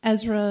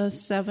Ezra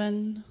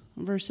 7,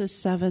 verses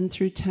 7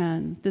 through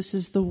 10. This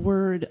is the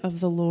word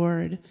of the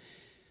Lord.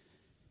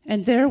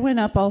 And there went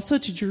up also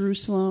to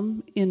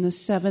Jerusalem in the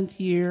 7th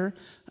year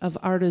of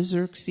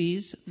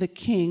Artaxerxes, the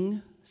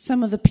king,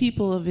 some of the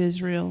people of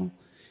Israel,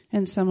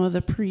 and some of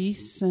the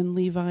priests and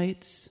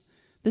Levites,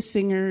 the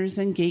singers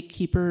and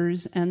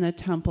gatekeepers and the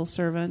temple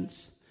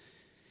servants.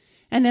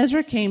 And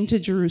Ezra came to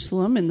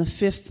Jerusalem in the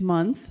 5th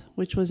month,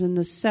 which was in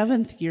the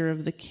 7th year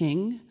of the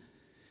king.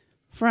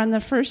 For on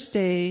the first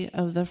day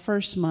of the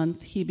 1st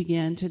month he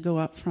began to go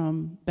up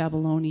from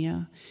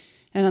Babylonia.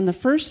 And on the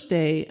first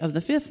day of the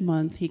 5th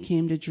month he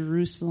came to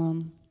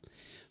Jerusalem.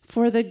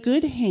 For the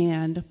good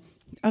hand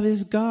of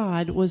his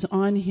God was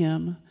on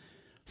him.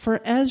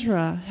 For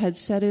Ezra had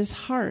set his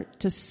heart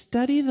to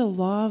study the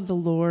law of the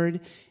Lord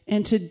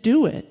and to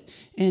do it,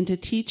 and to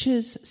teach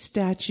his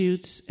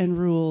statutes and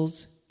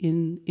rules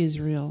in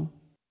Israel.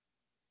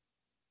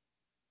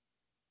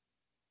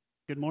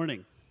 Good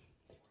morning.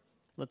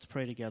 Let's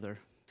pray together.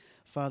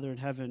 Father in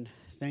heaven,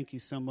 thank you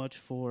so much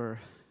for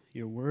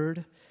your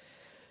word.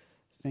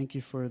 Thank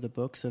you for the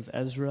books of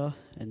Ezra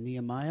and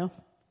Nehemiah.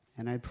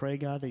 And I pray,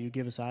 God, that you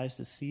give us eyes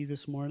to see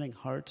this morning,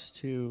 hearts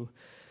to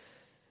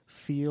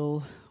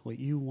feel what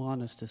you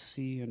want us to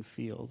see and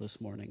feel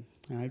this morning.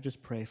 And I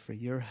just pray for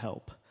your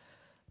help.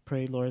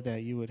 Pray, Lord,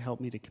 that you would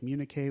help me to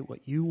communicate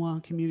what you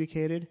want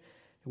communicated.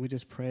 And we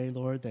just pray,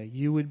 Lord, that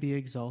you would be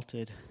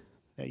exalted,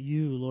 that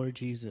you, Lord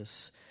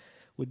Jesus,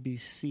 would be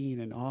seen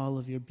in all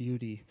of your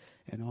beauty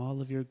and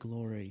all of your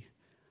glory,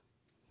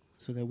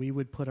 so that we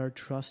would put our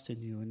trust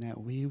in you and that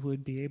we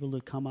would be able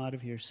to come out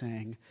of here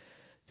saying,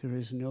 there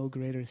is no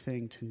greater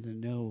thing to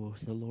know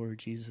the Lord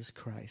Jesus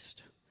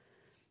Christ.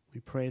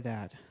 We pray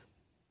that.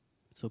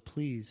 So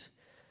please,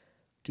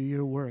 do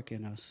your work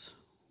in us.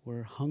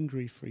 We're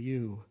hungry for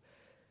you.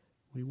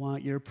 We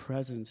want your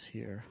presence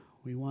here.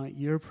 We want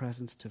your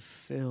presence to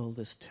fill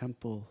this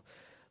temple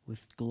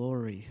with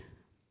glory.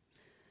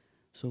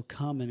 So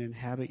come and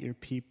inhabit your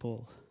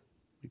people.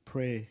 We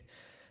pray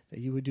that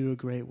you would do a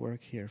great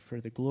work here for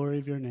the glory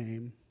of your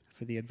name,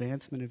 for the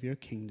advancement of your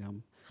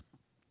kingdom,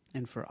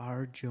 and for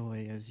our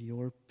joy as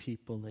your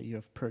people that you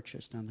have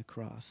purchased on the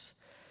cross.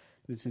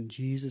 And it's in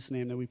Jesus'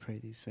 name that we pray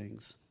these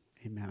things.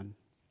 Amen.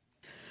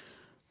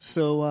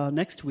 So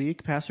next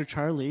week, Pastor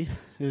Charlie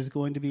is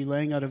going to be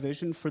laying out a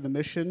vision for the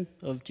mission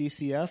of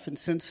GCF. And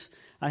since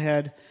I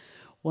had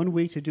 1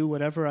 week to do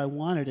whatever I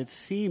wanted, it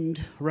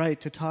seemed right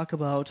to talk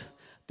about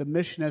the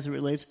mission as it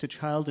relates to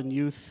child and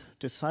youth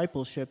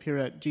discipleship here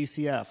at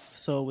GCF.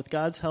 So with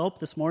God's help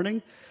this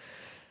morning,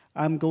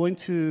 I'm going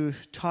to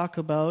talk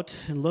about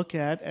and look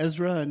at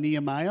Ezra and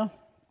Nehemiah.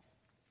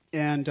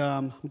 And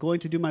I'm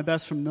going to do my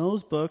best from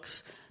those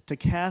books to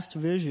cast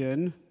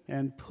vision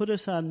and put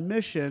us on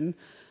mission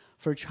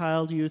for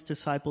child-youth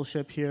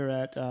discipleship here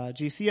at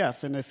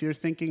GCF. And if you're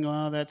thinking,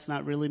 oh, that's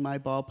not really my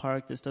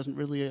ballpark, this doesn't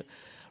really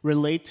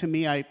relate to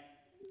me, I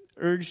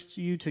urge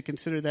you to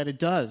consider that it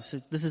does.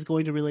 This is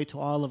going to relate to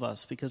all of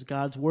us because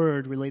God's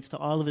word relates to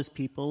all of his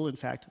people. In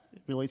fact,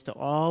 it relates to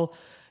all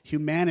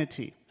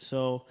humanity.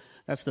 So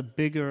that's the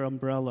bigger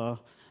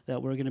umbrella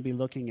that we're going to be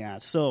looking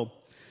at. So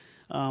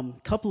a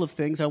couple of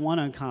things I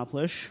want to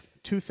accomplish.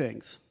 2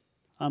 things.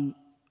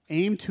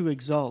 Aim to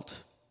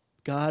exalt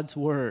God's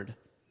word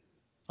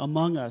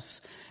among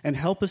us and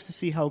help us to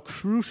see how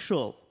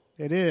crucial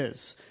it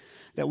is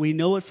that we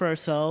know it for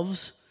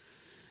ourselves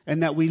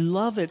and that we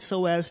love it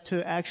so as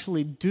to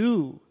actually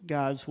do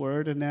God's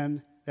word, and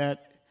then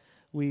that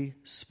we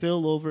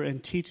spill over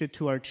and teach it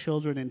to our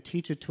children and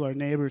teach it to our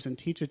neighbors and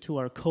teach it to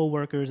our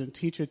coworkers and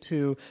teach it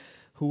to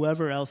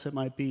whoever else it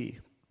might be.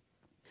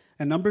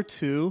 And number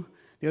 2,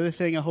 the other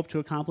thing I hope to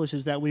accomplish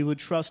is that we would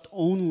trust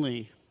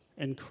only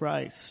in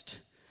Christ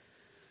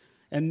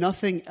and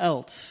nothing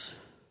else.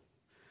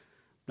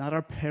 Not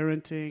our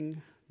parenting,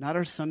 not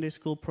our Sunday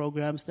school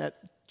programs,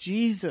 that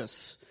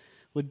Jesus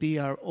would be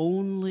our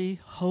only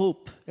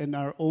hope and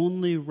our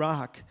only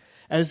rock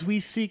as we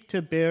seek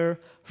to bear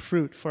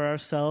fruit for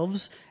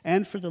ourselves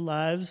and for the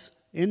lives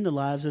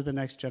of the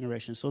next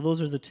generation. So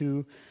those are the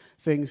 2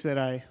 things that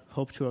I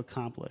hope to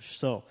accomplish.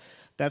 So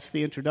that's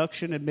the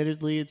introduction.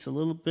 Admittedly, it's a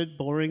little bit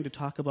boring to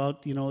talk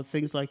about,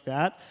 things like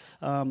that.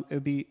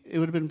 It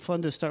would have been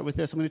fun to start with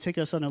this. I'm going to take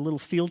us on a little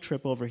field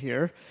trip over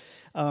here.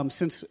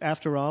 Since,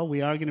 after all,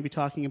 we are going to be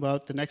talking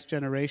about the next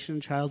generation,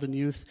 child and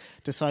youth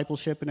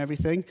discipleship and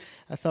everything,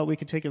 I thought we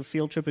could take a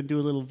field trip and do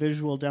a little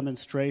visual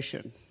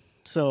demonstration.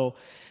 So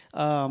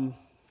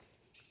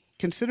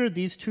consider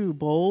these 2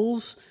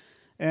 bowls,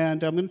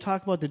 and I'm going to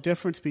talk about the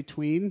difference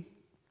between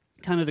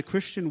kind of the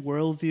Christian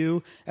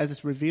worldview as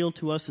it's revealed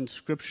to us in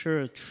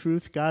Scripture,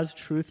 truth, God's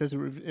truth as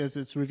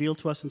it's revealed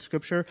to us in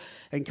Scripture,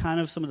 and kind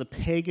of some of the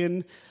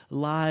pagan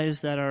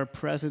lies that are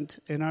present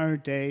in our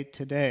day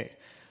today.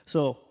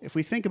 So if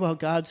we think about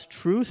God's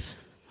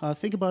truth,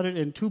 think about it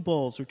in 2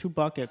 bowls or 2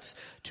 buckets,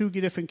 2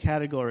 different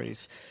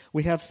categories.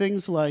 We have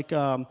things like,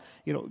 God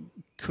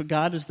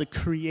is the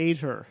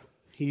creator.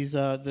 He's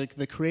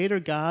the creator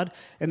God,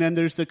 and then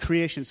there's the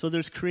creation. So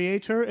there's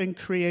creator and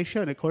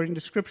creation according to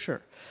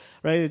Scripture,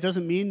 right? It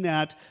doesn't mean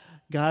that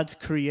God's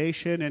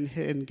creation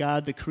and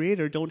God the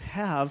Creator don't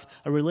have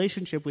a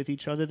relationship with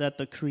each other, that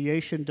the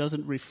creation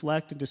doesn't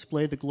reflect and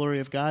display the glory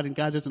of God, and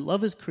God doesn't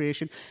love his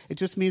creation. It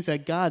just means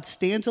that God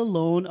stands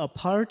alone,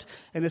 apart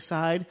and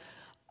aside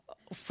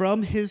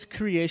from his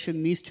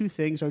creation. These two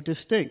things are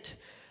distinct.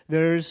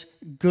 There's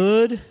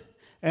good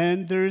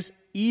and there's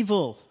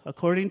evil,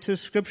 according to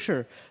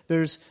Scripture.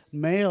 There's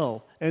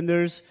male and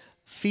there's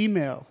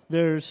female.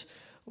 There's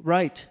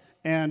right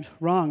and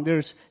wrong.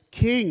 There's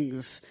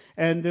kings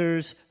and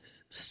there's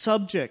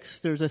subjects.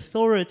 There's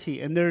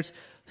authority and there's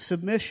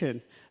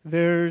submission.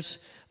 There's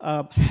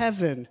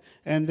heaven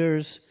and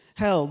there's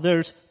hell.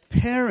 There's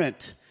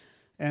parent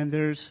and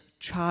there's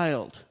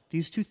child.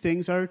 These two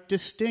things are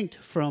distinct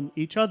from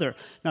each other.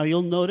 Now,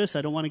 you'll notice,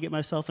 I don't want to get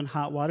myself in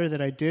hot water,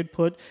 that I did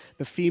put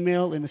the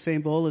female in the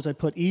same bowl as I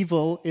put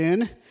evil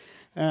in.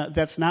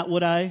 That's not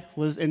what I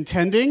was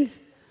intending.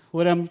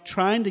 What I'm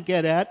trying to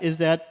get at is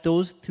that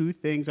those two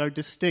things are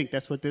distinct.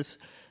 That's what this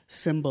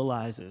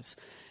symbolizes.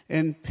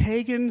 In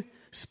pagan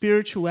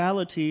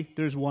spirituality,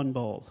 there's one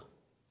bowl.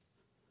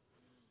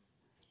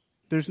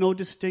 There's no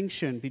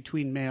distinction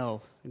between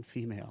male and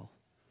female.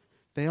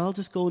 They all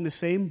just go in the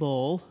same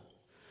bowl.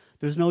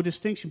 There's no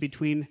distinction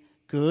between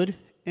good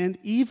and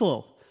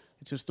evil.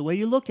 It's just the way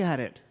you look at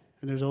it.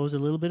 And there's always a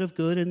little bit of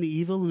good in the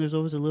evil, and there's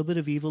always a little bit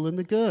of evil in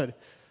the good.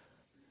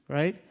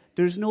 Right?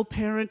 There's no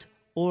parent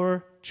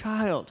or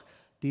child.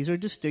 These are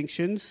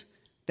distinctions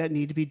that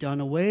need to be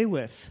done away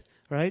with.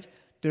 Right?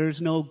 There's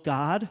no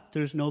God.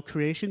 There's no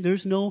creation.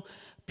 There's no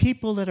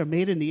people that are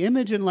made in the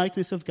image and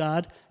likeness of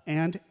God,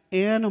 and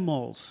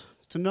animals.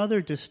 It's another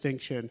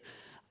distinction.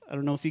 I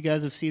don't know if you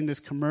guys have seen this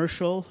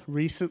commercial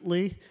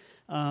recently.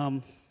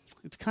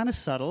 It's kind of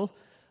subtle,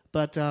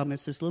 but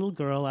it's this little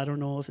girl. I don't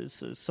know if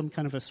it's some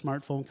kind of a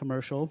smartphone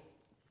commercial,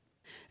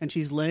 and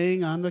she's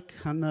laying on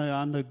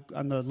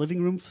the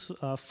living room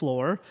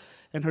floor,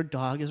 and her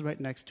dog is right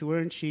next to her,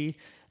 and she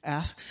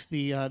asks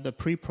the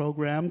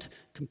pre-programmed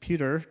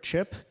computer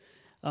chip,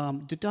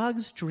 do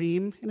dogs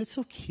dream? And it's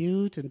so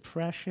cute and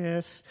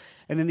precious.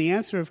 And then the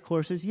answer, of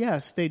course, is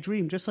yes, they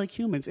dream just like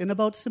humans and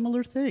about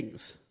similar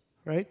things,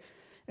 right?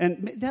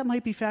 And that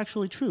might be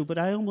factually true, but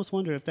I almost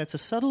wonder if that's a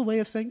subtle way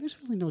of saying there's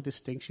really no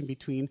distinction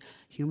between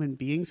human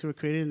beings who are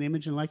created in the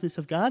image and likeness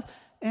of God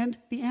and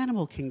the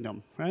animal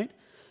kingdom, right?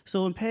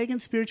 So in pagan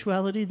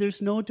spirituality,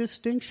 there's no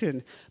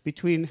distinction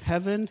between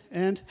heaven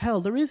and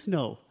hell. There is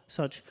no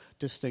such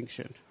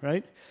distinction,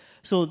 right?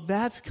 So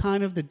that's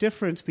kind of the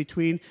difference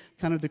between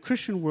kind of the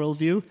Christian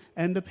worldview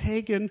and the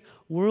pagan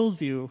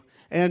worldview.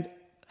 And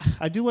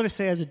I do want to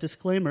say as a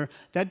disclaimer,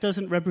 that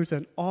doesn't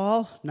represent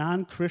all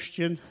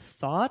non-Christian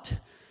thought,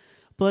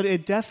 but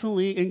it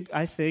definitely,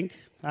 I think,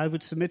 I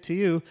would submit to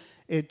you,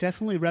 it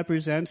definitely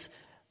represents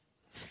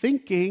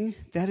thinking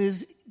that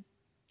is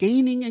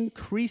becoming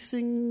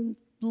increasingly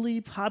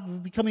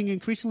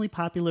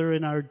popular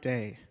in our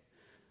day.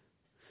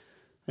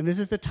 And this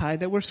is the tide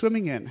that we're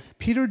swimming in.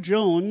 Peter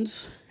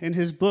Jones, in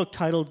his book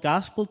titled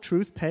Gospel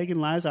Truth, Pagan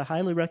Lies, I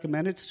highly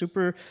recommend it. It's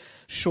super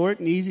short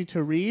and easy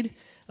to read.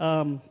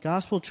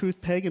 Gospel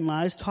Truth, Pagan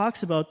Lies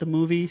talks about the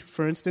movie,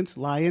 for instance,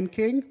 Lion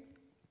King.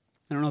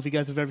 I don't know if you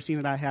guys have ever seen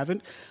it. I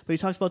haven't. But he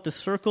talks about the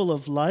circle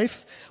of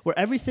life, where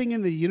everything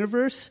in the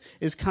universe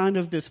is kind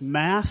of this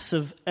mass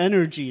of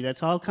energy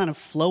that's all kind of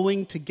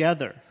flowing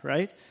together,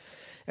 right?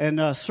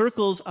 And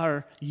circles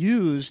are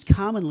used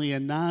commonly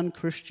in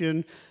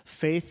non-Christian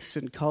faiths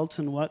and cults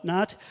and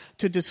whatnot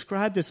to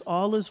describe this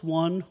all is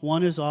one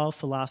is all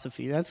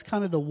philosophy. That's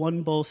kind of the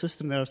one bowl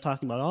system that I was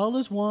talking about. All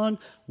is one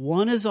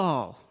is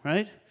all,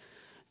 right?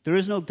 There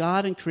is no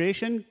God in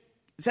creation.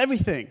 It's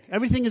everything.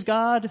 Everything is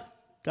God.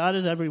 God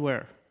is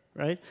everywhere,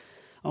 right?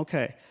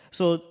 Okay,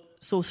 so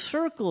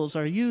circles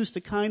are used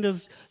to kind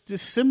of to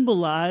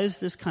symbolize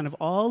this kind of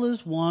all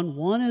is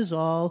one is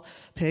all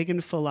pagan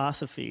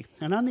philosophy.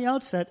 And on the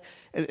outset,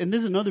 and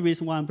this is another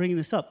reason why I'm bringing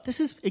this up, this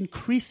is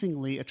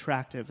increasingly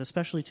attractive,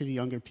 especially to the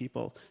younger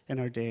people in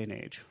our day and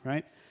age,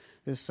 right?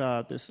 This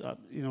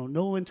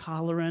no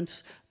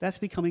intolerance, that's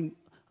becoming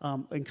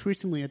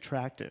increasingly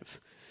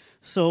attractive.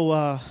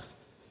 So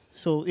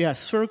yeah,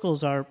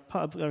 circles are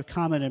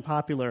common and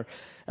popular.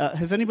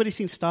 Has anybody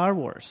seen Star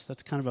Wars?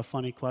 That's kind of a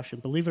funny question.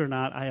 Believe it or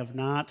not, I have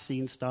not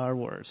seen Star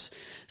Wars.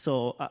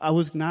 So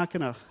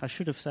I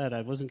should have said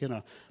I wasn't going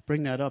to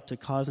bring that up to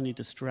cause any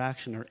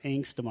distraction or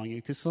angst among you,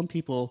 because some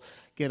people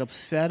get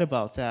upset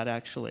about that,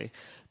 actually.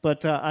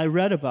 But I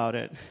read about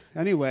it.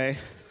 Anyway,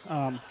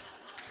 I'm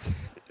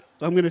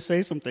going to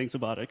say some things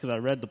about it because I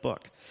read the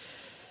book.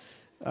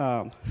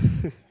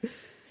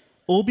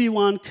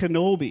 Obi-Wan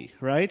Kenobi,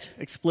 right,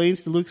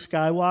 explains to Luke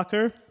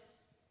Skywalker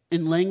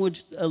in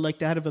language like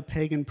that of a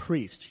pagan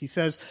priest. He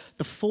says,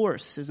 the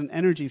Force is an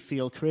energy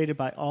field created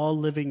by all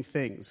living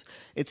things.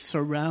 It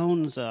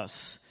surrounds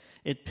us.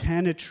 It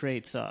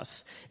penetrates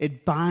us.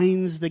 It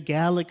binds the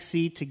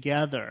galaxy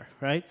together,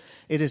 right?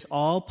 It is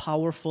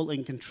all-powerful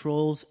and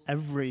controls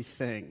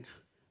everything,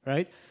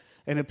 right?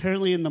 And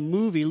apparently in the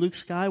movie, Luke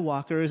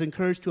Skywalker is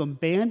encouraged to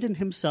abandon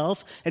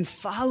himself and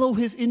follow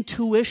his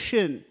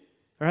intuition,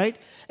 right?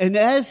 And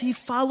as he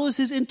follows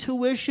his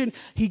intuition,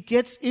 he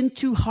gets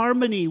into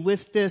harmony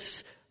with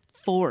this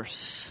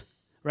force,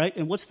 right?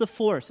 And what's the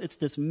force? It's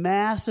this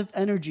massive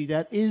energy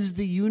that is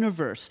the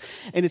universe.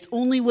 And it's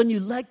only when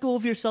you let go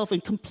of yourself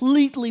and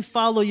completely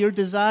follow your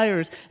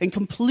desires and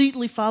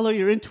completely follow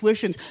your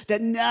intuitions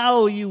that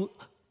now you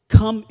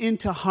come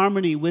into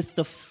harmony with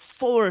the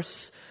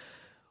force,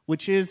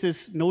 which is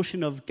this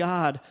notion of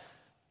God.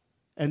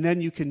 And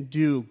then you can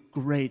do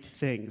great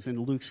things.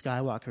 And Luke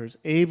Skywalker is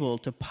able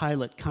to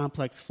pilot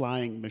complex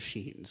flying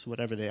machines,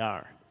 whatever they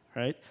are,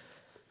 right?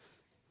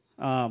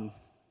 I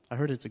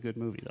heard it's a good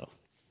movie, though.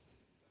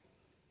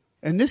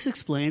 And this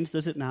explains,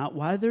 does it not,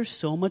 why there's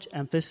so much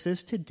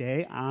emphasis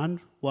today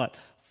on what?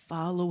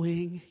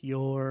 Following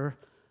your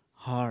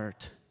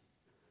heart.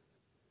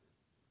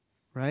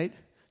 Right?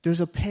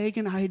 There's a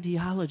pagan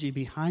ideology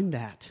behind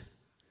that.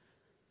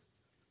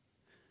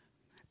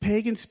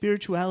 Pagan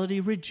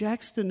spirituality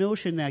rejects the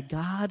notion that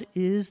God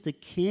is the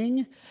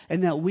king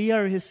and that we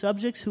are his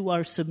subjects who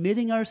are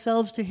submitting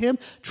ourselves to him,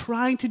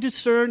 trying to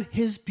discern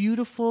his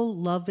beautiful,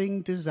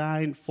 loving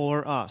design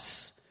for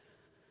us.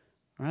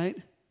 Right?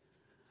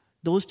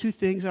 Those two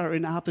things are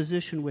in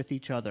opposition with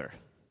each other.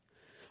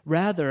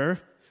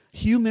 Rather,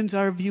 humans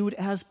are viewed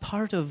as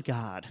part of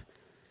God.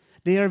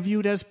 They are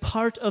viewed as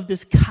part of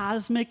this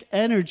cosmic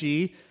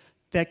energy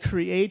that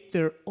create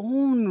their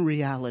own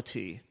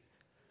reality.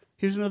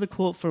 Here's another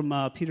quote from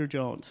Peter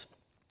Jones.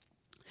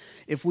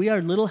 If we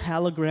are little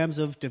holograms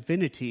of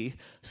divinity,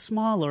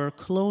 smaller,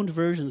 cloned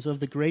versions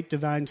of the great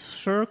divine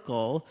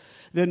circle,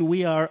 then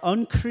we are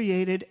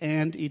uncreated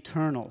and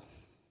eternal.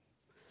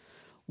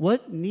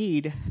 We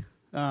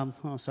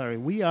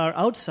are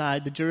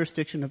outside the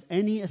jurisdiction of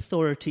any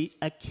authority,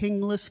 a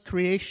kingless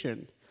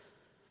creation.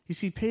 You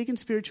see, pagan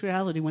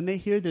spirituality, when they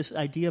hear this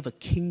idea of a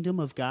kingdom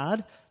of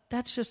God,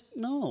 that's just,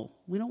 no,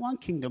 we don't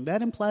want kingdom.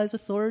 That implies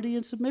authority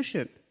and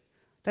submission.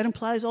 That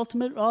implies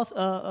ultimate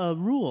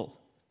rule.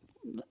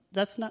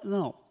 That's not,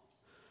 no.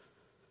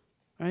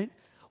 Right?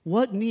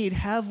 What need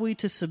have we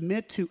to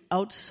submit to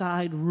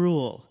outside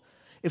rule?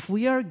 If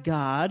we are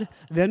God,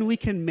 then we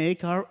can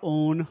make our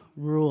own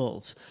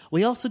rules.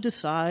 We also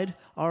decide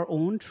our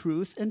own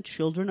truth, and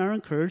children are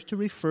encouraged to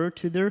refer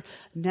to their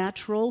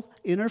natural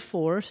inner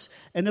force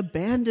and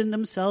abandon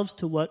themselves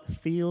to what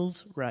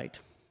feels right.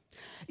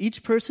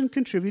 Each person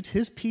contributes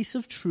his piece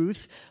of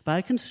truth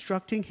by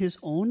constructing his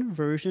own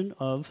version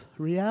of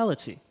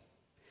reality.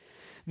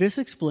 This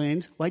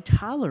explains why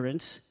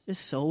tolerance is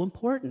so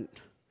important.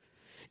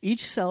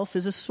 Each self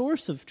is a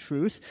source of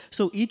truth,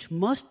 so each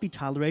must be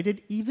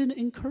tolerated, even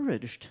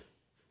encouraged.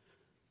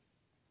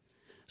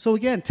 So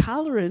again,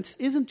 tolerance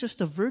isn't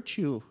just a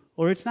virtue,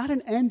 or it's not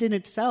an end in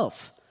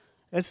itself.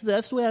 That's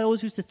the way I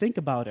always used to think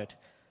about it.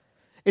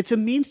 It's a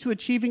means to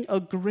achieving a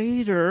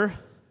greater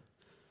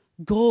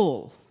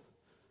goal,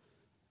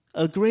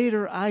 a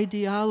greater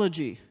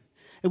ideology,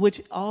 in which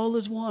all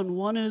is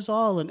one is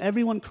all, and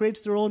everyone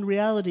creates their own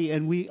reality,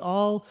 and we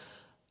all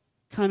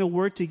kind of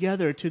work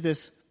together to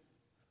this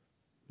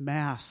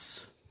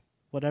mass,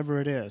 whatever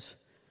it is.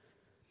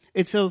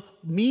 It's a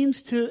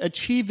means to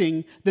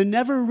achieving the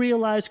never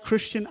realized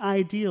Christian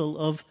ideal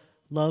of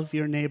love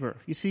your neighbor.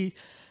 You see,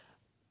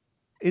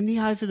 in the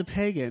eyes of the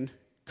pagan,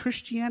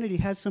 Christianity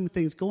had some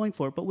things going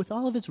for it, but with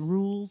all of its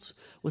rules,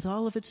 with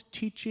all of its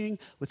teaching,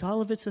 with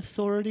all of its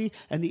authority,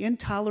 and the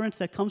intolerance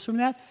that comes from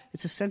that,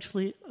 it's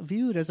essentially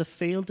viewed as a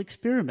failed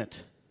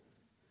experiment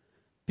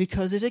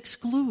because it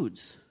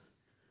excludes.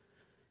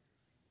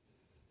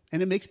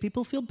 And it makes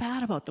people feel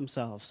bad about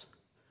themselves.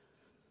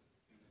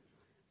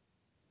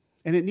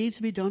 And it needs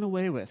to be done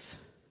away with.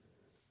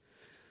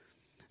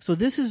 So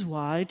this is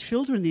why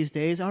children these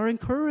days are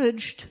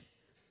encouraged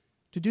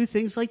to do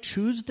things like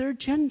choose their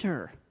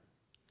gender,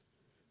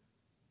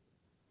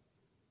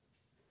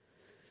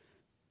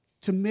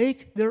 to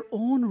make their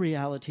own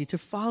reality, to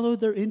follow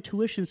their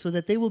intuition so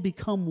that they will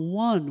become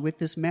one with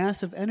this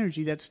massive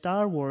energy that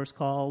Star Wars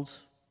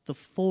calls the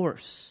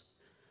Force.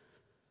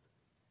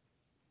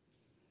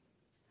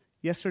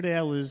 Yesterday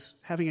I was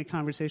having a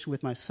conversation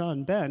with my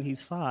son, Ben.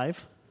 He's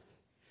 5.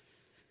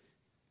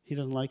 He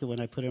doesn't like it when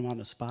I put him on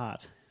the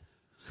spot.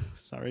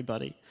 Sorry,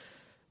 buddy.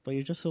 But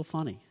you're just so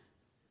funny.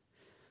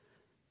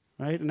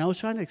 Right? And I was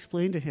trying to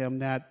explain to him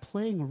that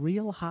playing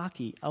real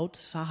hockey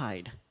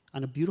outside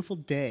on a beautiful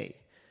day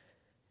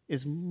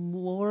is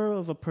more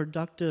of a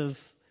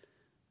productive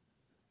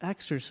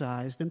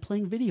exercise than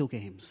playing video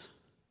games.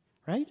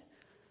 Right?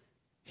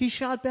 He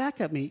shot back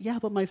at me, yeah,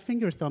 but my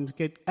finger thumbs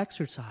get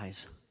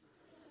exercise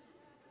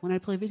when I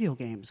play video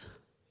games.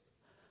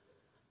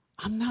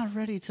 I'm not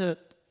ready to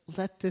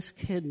let this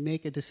kid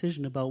make a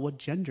decision about what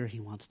gender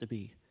he wants to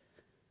be.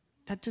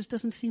 That just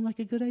doesn't seem like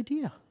a good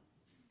idea.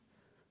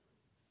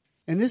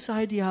 And this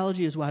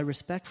ideology is why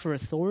respect for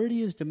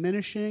authority is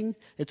diminishing.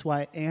 It's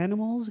why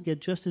animals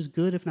get just as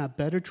good, if not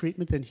better,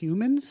 treatment than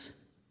humans.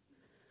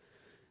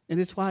 And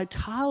it's why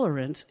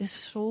tolerance is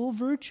so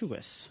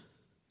virtuous.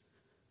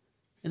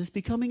 And it's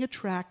becoming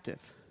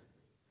attractive.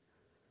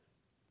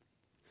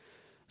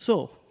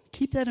 So,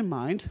 keep that in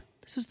mind.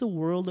 This is the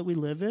world that we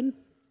live in.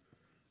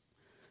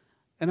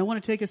 And I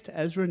want to take us to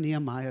Ezra and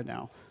Nehemiah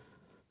now.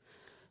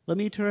 Let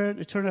me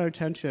turn our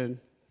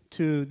attention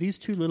to these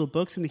two little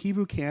books in the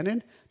Hebrew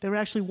canon. They were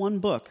actually one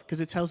book because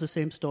it tells the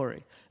same story.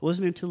 It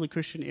wasn't until the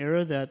Christian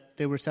era that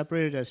they were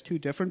separated as two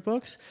different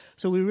books.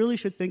 So we really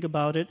should think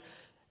about it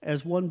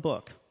as one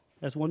book,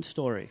 as one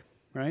story,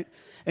 right?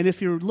 And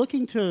if you're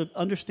looking to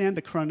understand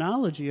the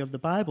chronology of the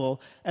Bible,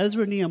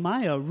 Ezra and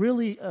Nehemiah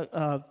really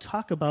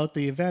talk about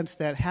the events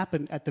that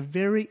happened at the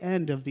very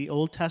end of the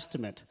Old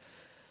Testament.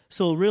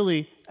 So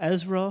really,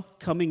 Ezra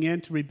coming in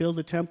to rebuild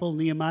the temple,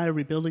 Nehemiah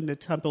rebuilding the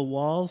temple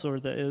walls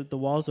or the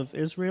walls of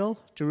Israel,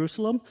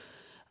 Jerusalem,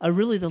 are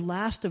really the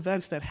last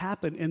events that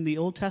happen in the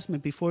Old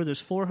Testament before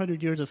there's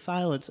 400 years of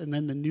silence and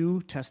then the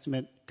New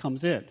Testament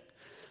comes in.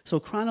 So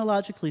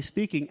chronologically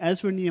speaking,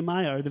 Ezra and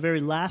Nehemiah are the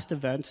very last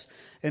events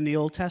in the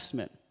Old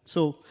Testament.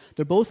 So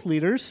they're both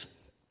leaders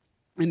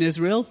in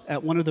Israel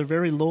at one of their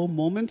very low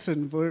moments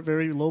and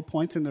very low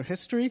points in their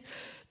history.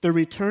 They're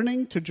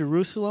returning to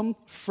Jerusalem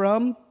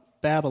from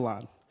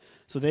Babylon.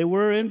 So they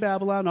were in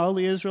Babylon. All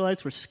the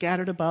Israelites were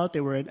scattered about.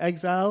 They were in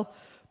exile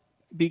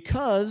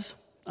because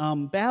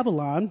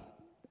Babylon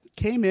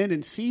came in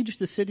and sieged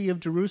the city of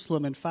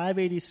Jerusalem in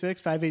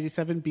 586,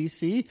 587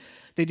 BC.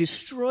 They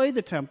destroyed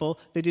the temple.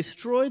 They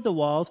destroyed the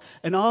walls.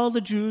 And all the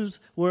Jews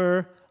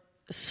were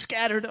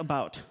scattered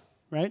about,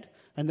 right?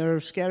 And they're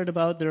scattered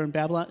about. They're in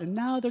Babylon. And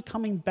now they're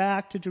coming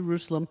back to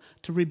Jerusalem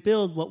to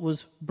rebuild what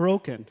was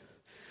broken.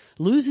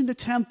 Losing the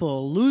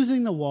temple,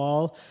 losing the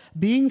wall,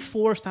 being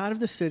forced out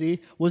of the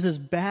city was as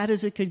bad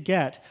as it could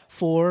get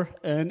for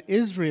an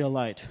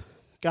Israelite.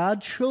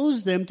 God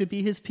chose them to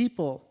be his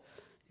people.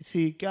 You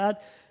see,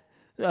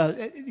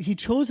 he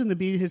chose them to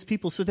be his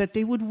people so that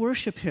they would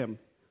worship him,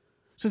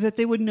 so that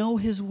they would know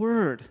his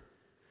word,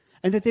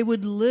 and that they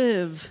would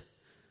live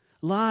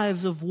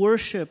lives of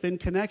worship and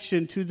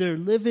connection to their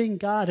living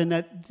God, and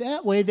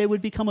that way they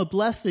would become a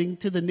blessing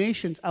to the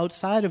nations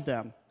outside of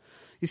them.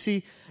 You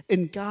see,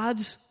 in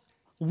God's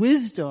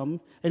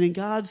wisdom and in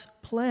God's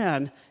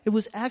plan, it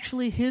was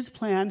actually his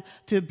plan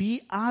to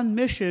be on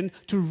mission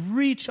to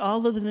reach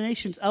all of the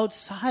nations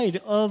outside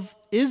of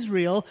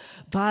Israel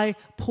by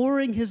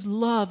pouring his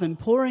love and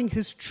pouring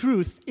his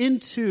truth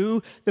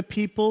into the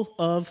people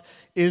of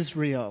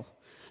Israel.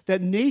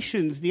 That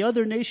nations, the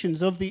other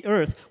nations of the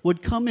earth,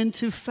 would come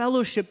into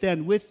fellowship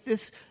then with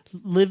this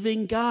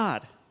living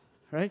God.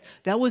 Right?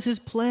 That was his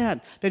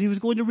plan, that he was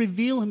going to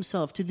reveal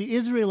himself to the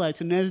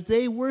Israelites. And as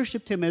they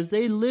worshiped him, as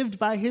they lived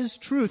by his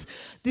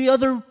truth, the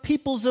other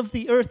peoples of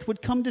the earth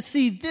would come to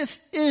see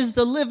this is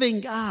the living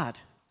God.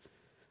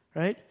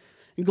 Right?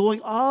 And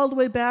going all the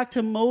way back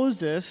to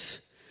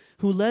Moses,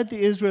 who led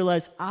the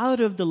Israelites out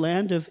of the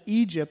land of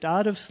Egypt,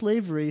 out of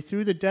slavery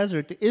through the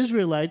desert, the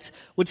Israelites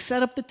would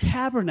set up the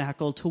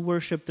tabernacle to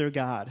worship their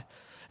God.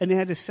 And they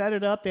had to set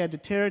it up, they had to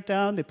tear it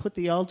down, they put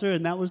the altar,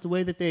 and that was the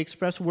way that they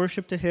expressed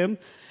worship to him.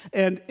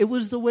 And it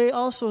was the way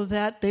also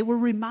that they were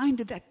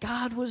reminded that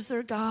God was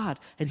their God,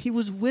 and he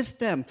was with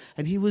them,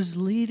 and he was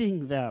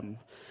leading them.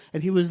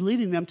 And he was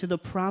leading them to the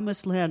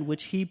promised land,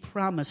 which he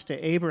promised to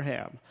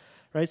Abraham.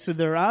 Right? So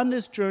they're on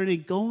this journey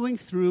going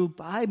through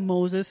by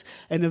Moses,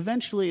 and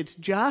eventually it's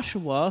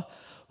Joshua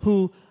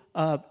who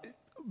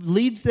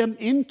leads them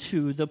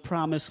into the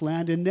promised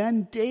land, and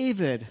then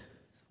David.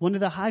 One of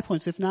the high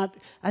points, if not,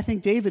 I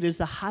think David is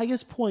the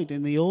highest point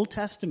in the Old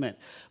Testament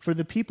for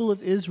the people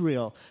of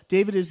Israel.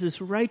 David is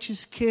this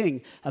righteous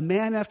king, a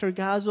man after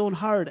God's own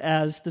heart,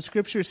 as the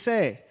scriptures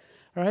say.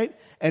 All right?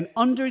 And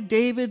under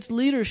David's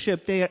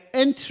leadership, they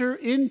enter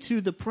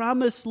into the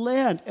promised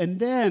land. And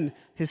then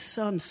his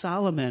son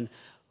Solomon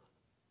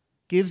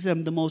gives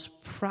them the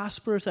most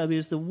prosperous,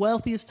 it's the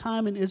wealthiest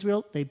time in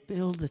Israel. They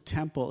build the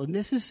temple. And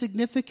this is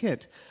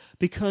significant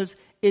because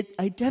it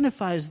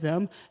identifies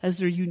them as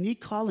their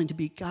unique calling to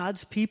be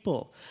God's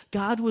people.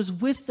 God was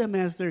with them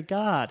as their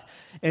God,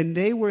 and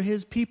they were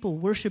his people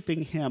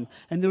worshiping him.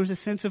 And there was a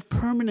sense of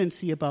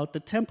permanency about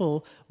the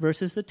temple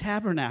versus the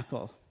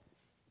tabernacle.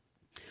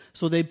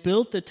 So they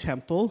built the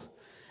temple,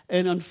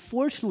 and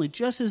unfortunately,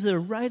 just as they're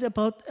right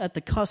about at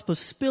the cusp of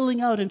spilling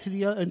out into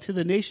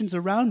the nations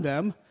around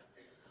them,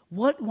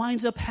 what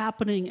winds up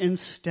happening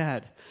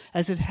instead?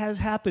 As it has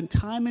happened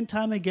time and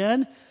time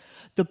again,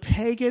 the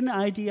pagan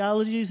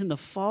ideologies and the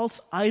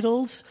false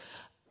idols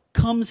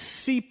come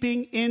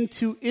seeping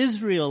into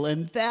Israel,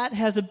 and that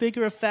has a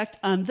bigger effect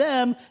on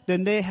them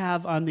than they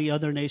have on the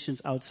other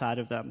nations outside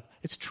of them.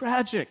 It's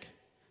tragic.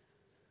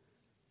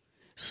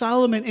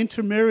 Solomon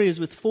intermarries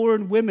with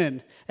foreign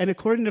women, and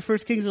according to 1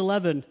 Kings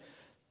 11,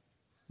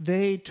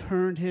 they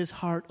turned his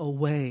heart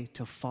away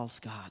to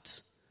false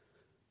gods.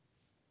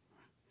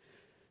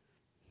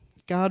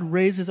 God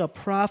raises up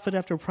prophet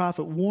after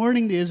prophet,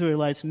 warning the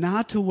Israelites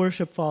not to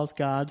worship false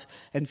gods.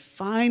 And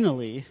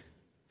finally,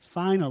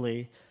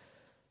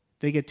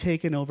 they get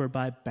taken over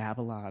by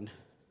Babylon,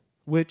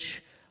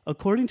 which,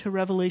 according to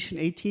Revelation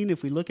 18,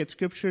 if we look at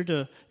Scripture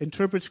to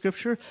interpret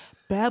Scripture,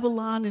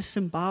 Babylon is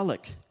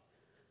symbolic.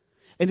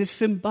 It is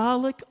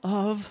symbolic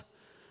of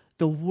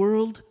the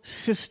world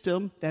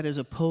system that is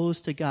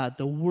opposed to God,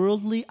 the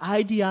worldly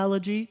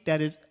ideology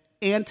that is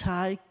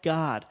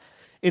anti-God.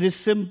 It is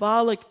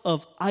symbolic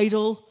of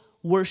idol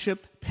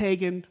worship,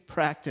 pagan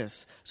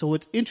practice. So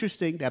it's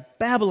interesting that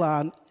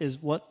Babylon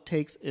is what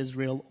takes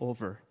Israel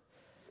over.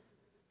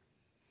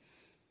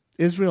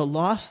 Israel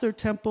lost their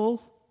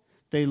temple,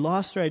 they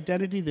lost their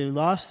identity, they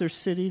lost their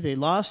city, they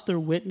lost their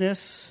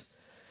witness.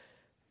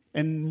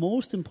 And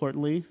most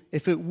importantly,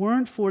 if it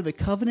weren't for the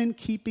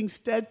covenant-keeping,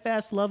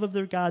 steadfast love of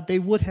their God, they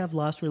would have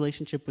lost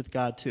relationship with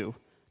God too.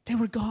 They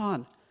were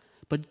gone.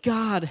 But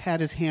God had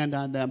his hand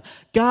on them.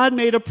 God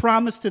made a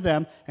promise to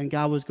them, and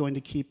God was going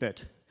to keep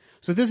it.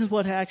 So this is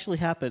what actually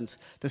happens.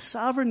 The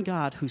sovereign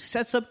God who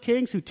sets up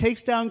kings, who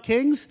takes down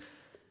kings,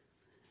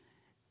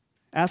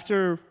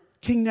 after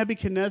King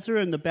Nebuchadnezzar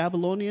and the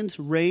Babylonians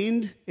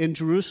reigned in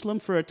Jerusalem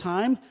for a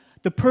time,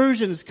 the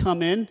Persians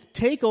come in,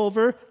 take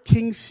over.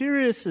 King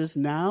Cyrus is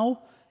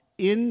now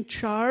in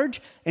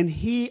charge, and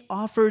he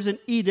offers an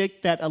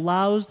edict that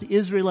allows the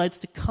Israelites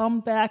to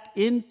come back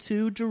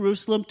into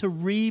Jerusalem to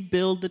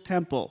rebuild the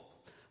temple.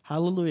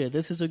 Hallelujah.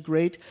 This is a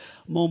great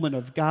moment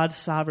of God's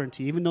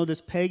sovereignty. Even though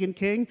this pagan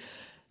king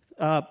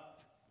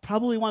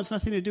probably wants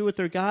nothing to do with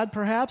their God,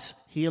 perhaps,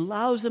 he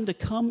allows them to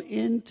come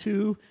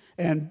into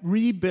and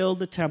rebuild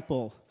the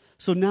temple.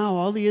 So now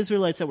all the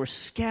Israelites that were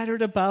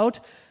scattered about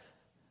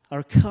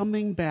are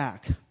coming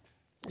back.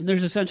 And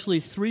there's essentially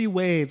three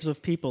waves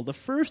of people. The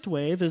first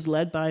wave is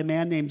led by a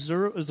man named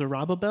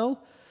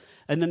Zerubbabel.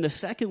 And then the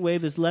second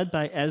wave is led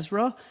by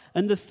Ezra.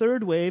 And the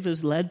third wave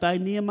is led by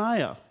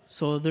Nehemiah.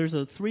 So there's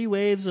three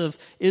waves of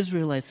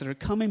Israelites that are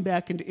coming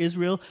back into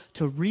Israel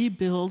to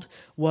rebuild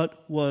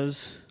what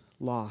was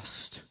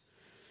lost.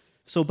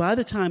 So by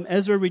the time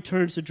Ezra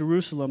returns to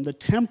Jerusalem, the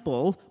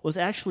temple was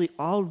actually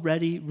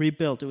already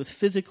rebuilt. It was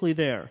physically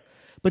there.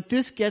 But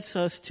this gets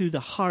us to the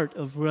heart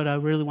of what I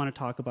really want to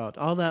talk about.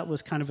 All that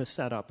was kind of a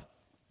setup.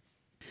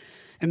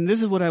 And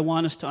this is what I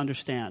want us to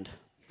understand.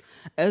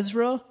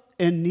 Ezra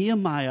and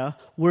Nehemiah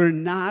were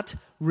not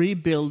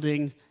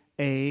rebuilding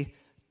a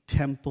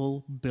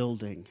temple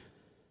building.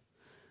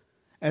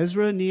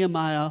 Ezra,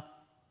 Nehemiah,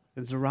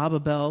 and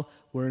Zerubbabel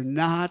were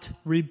not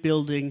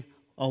rebuilding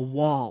a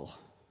wall.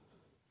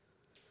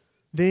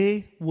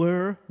 They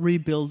were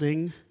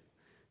rebuilding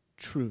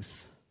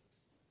truth.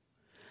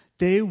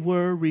 They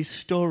were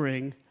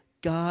restoring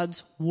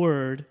God's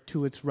word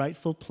to its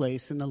rightful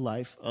place in the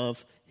life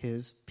of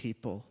his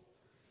people.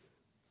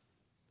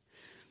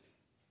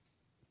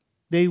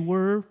 They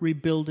were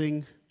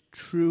rebuilding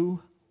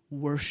true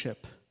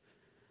worship.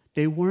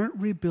 They weren't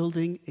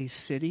rebuilding a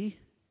city.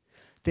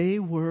 They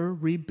were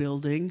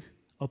rebuilding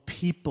a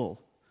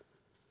people.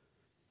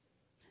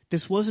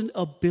 This wasn't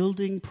a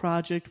building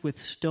project with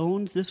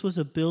stones. This was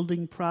a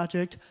building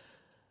project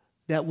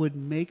that would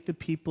make the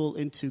people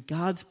into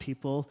God's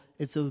people.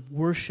 It's a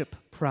worship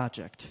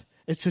project.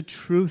 It's a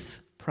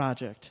truth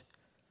project.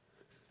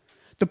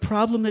 The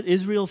problem that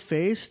Israel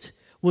faced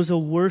was a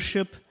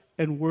worship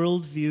and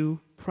worldview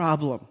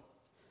problem.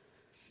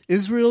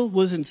 Israel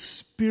was in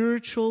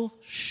spiritual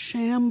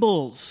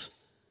shambles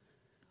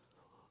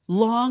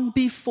long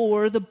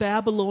before the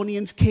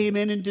Babylonians came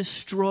in and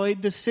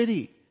destroyed the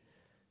city.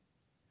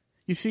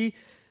 You see,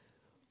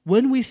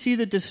 when we see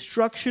the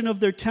destruction of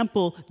their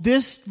temple,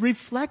 this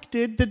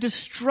reflected the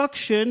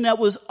destruction that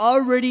was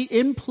already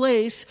in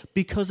place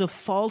because of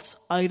false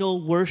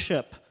idol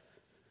worship.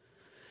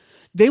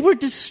 They were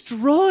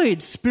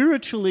destroyed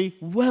spiritually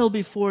well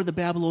before the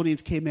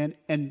Babylonians came in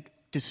and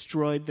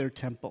destroyed their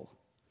temple.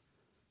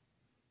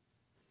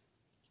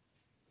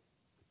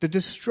 The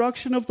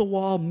destruction of the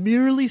wall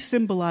merely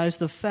symbolized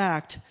the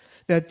fact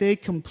that they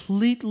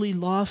completely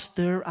lost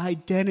their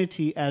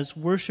identity as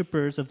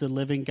worshipers of the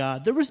living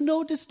God. There was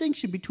no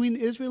distinction between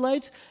the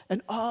Israelites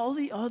and all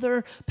the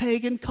other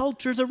pagan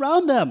cultures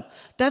around them.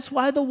 That's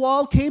why the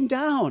wall came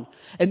down.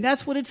 And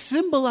that's what it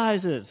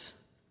symbolizes.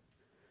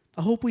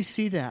 I hope we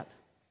see that.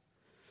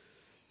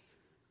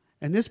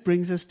 And this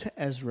brings us to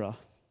Ezra.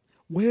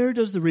 Where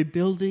does the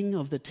rebuilding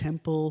of the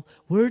temple,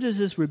 where does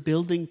this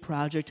rebuilding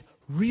project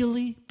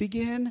really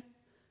begin?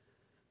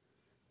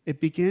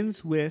 It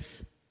begins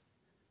with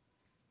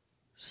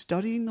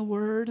studying the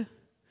Word,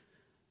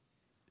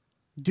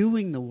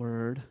 doing the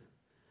Word,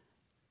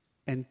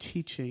 and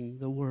teaching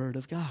the Word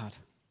of God.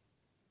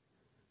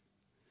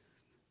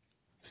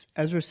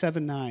 Ezra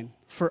 7:9.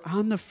 For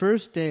on the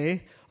first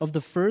day of the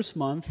first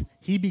month,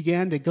 he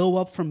began to go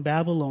up from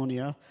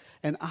Babylonia,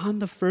 and on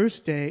the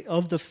first day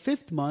of the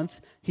 5th month,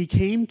 he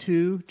came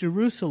to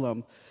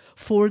Jerusalem.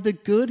 For the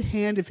good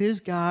hand of his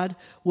God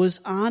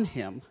was on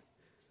him.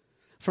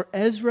 For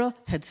Ezra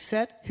had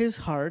set his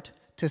heart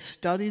to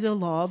study the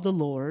law of the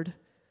Lord,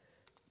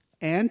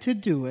 and to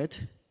do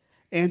it,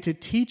 and to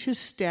teach his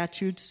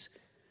statutes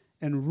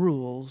and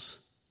rules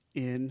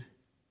in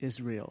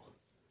Israel.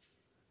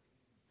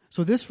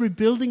 So this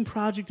rebuilding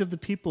project of the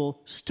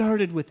people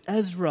started with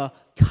Ezra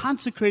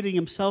consecrating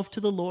himself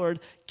to the Lord,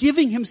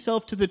 giving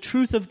himself to the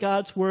truth of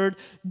God's word,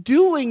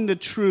 doing the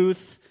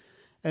truth,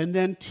 and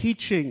then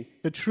teaching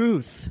the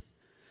truth.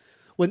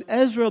 When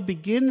Ezra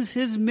begins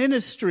his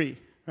ministry,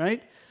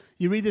 right?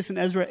 You read this in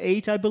Ezra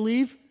 8, I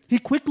believe. He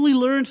quickly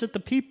learns that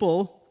the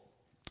people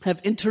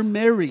have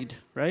intermarried,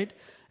 right?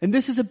 And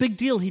this is a big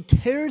deal. He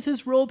tears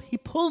his robe. He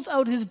pulls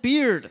out his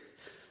beard.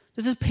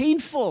 This is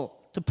painful,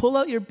 to pull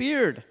out your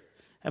beard.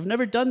 I've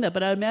never done that,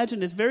 but I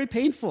imagine it's very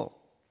painful.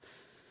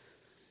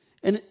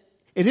 And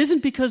it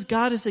isn't because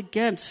God is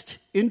against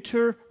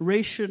interracial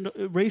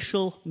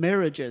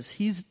marriages.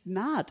 He's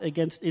not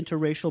against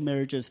interracial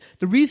marriages.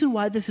 The reason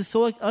why this is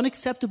so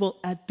unacceptable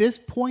at this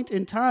point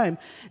in time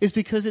is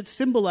because it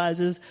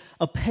symbolizes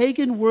a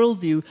pagan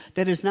worldview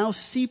that is now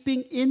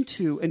seeping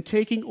into and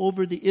taking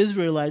over the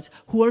Israelites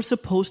who are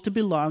supposed to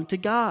belong to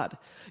God.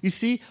 You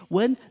see,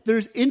 when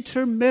there's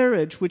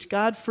intermarriage, which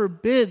God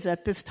forbids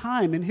at this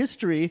time in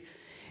history,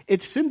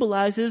 it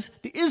symbolizes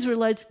the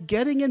Israelites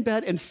getting in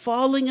bed and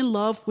falling in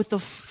love with a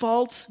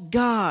false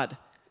god.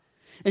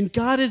 And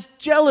God is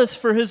jealous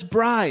for his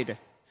bride.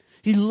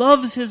 He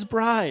loves his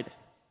bride.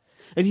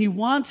 And he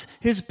wants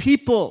his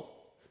people.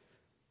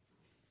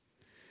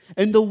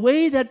 And the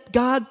way that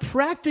God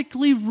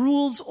practically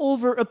rules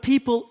over a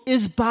people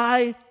is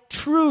by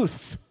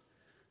truth,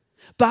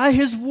 by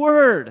his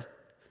word.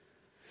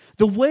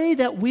 The way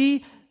that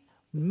we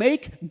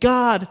make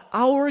God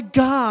our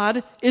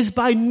God is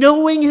by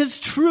knowing his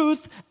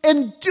truth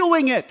and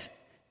doing it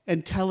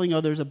and telling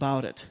others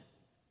about it.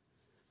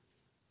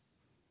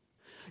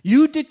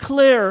 You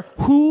declare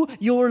who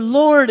your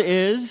Lord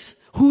is,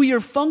 who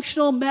your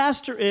functional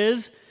master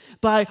is,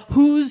 by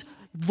whose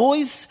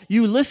voice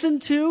you listen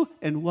to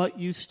and what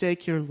you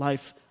stake your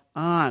life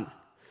on.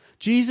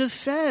 Jesus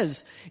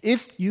says,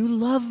 if you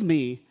love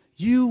me,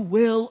 you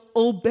will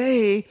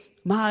obey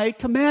my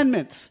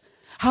commandments.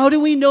 How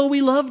do we know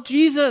we love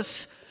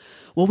Jesus?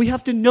 Well, we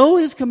have to know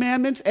his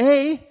commandments,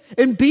 A,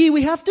 and B,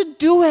 we have to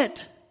do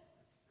it.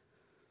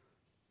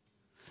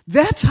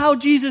 That's how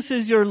Jesus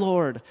is your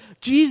Lord.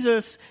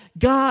 Jesus,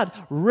 God,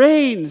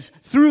 reigns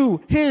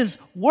through his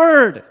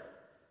word.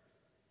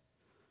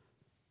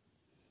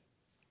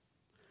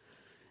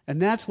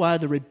 And that's why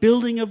the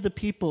rebuilding of the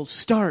people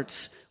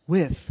starts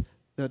with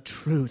the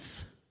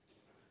truth.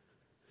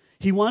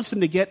 He wants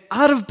them to get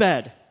out of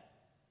bed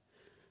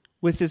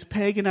with his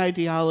pagan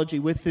ideology,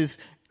 with his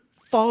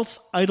false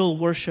idol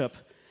worship.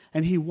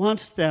 And he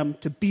wants them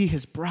to be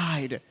his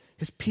bride,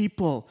 his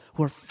people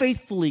who are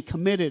faithfully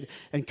committed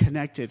and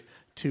connected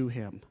to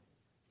him.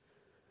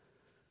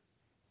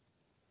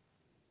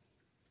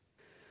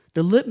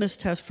 The litmus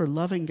test for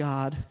loving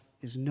God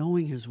is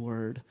knowing his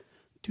word,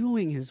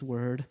 doing his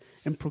word,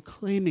 and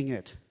proclaiming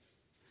it.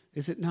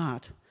 Is it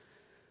not?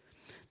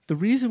 The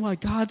reason why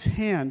God's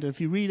hand,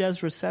 if you read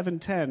Ezra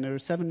 7:10 or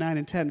 7:9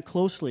 and 10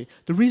 closely,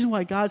 the reason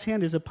why God's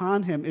hand is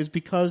upon him is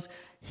because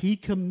he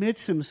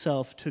commits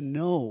himself to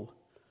know,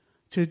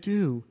 to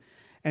do,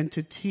 and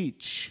to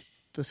teach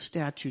the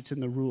statutes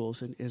and the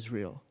rules in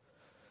Israel.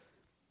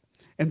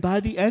 And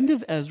by the end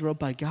of Ezra,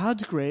 by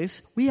God's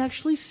grace, we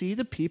actually see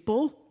the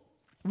people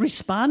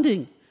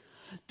responding.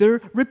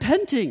 They're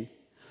repenting.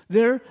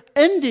 They're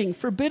ending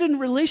forbidden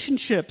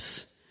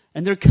relationships.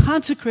 And they're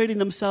consecrating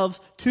themselves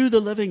to the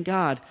living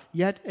God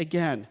yet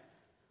again.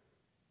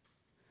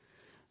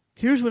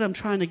 Here's what I'm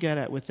trying to get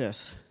at with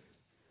this.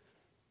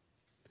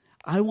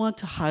 I want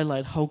to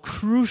highlight how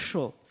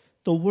crucial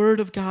the Word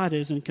of God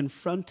is in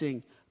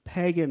confronting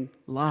pagan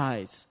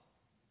lies.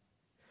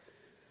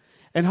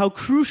 And how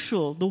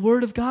crucial the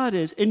Word of God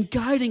is in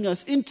guiding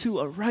us into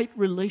a right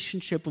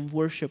relationship of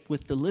worship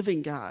with the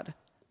living God.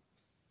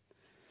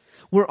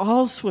 We're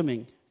all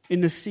swimming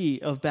in the sea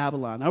of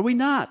Babylon, are we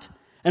not?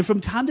 And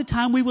from time to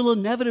time, we will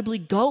inevitably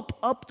gulp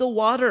up the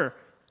water.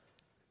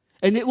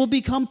 And it will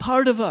become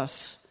part of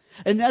us.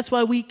 And that's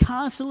why we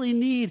constantly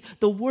need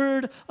the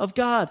Word of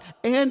God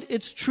and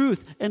its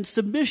truth and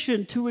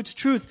submission to its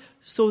truth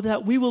so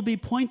that we will be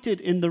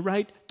pointed in the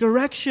right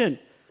direction.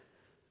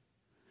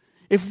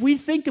 If we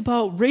think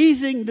about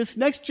raising this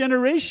next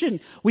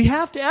generation, we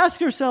have to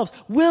ask ourselves,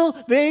 will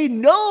they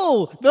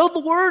know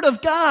the Word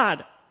of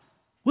God?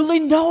 Will they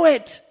know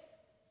it?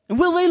 And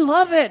will they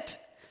love it?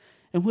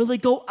 And will they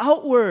go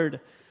outward?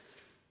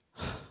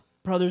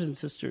 Brothers and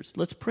sisters,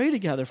 let's pray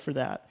together for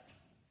that.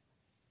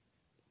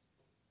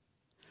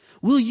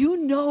 Will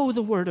you know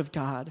the Word of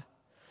God?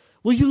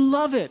 Will you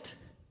love it?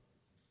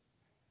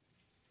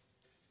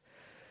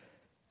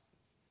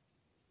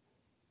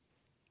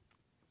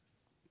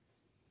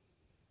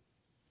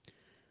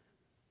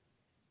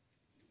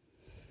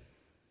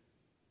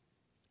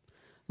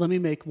 Let me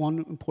make one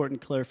important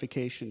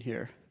clarification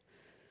here.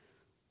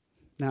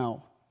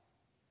 Now,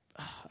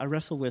 I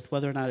wrestle with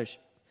whether or not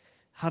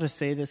how to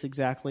say this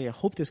exactly. I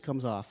hope this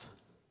comes off.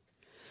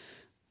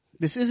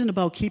 This isn't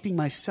about keeping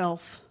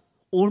myself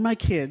or my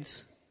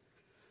kids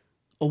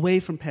away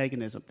from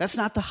paganism. That's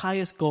not the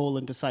highest goal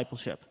in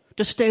discipleship.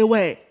 Just stay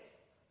away.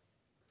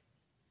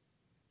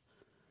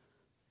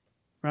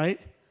 Right?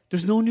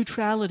 There's no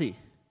neutrality.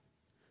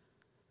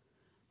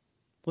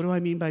 What do I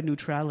mean by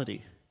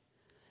neutrality?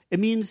 It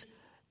means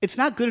it's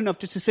not good enough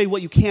just to say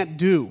what you can't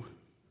do.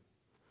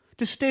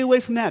 Just stay away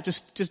from that.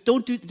 Just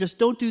don't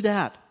do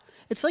that.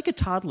 It's like a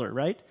toddler,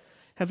 right?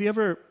 Have you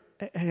ever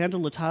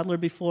handled a toddler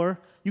before?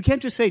 You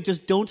can't just say,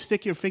 just don't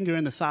stick your finger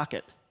in the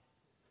socket.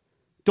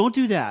 Don't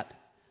do that.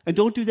 and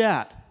don't do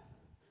that.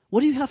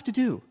 What do you have to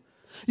do?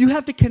 You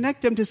have to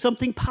connect them to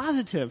something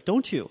positive,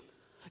 don't you?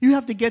 You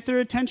have to get their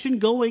attention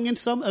going in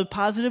a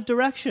positive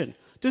direction.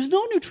 There's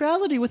no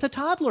neutrality with a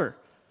toddler.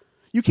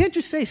 You can't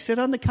just say, sit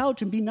on the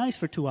couch and be nice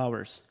for 2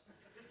 hours.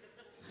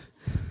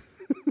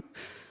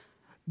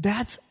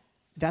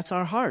 That's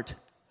our heart.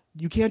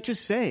 You can't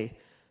just say,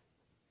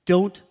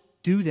 don't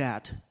do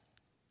that.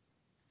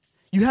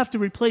 You have to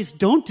replace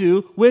don't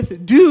do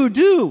with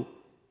do.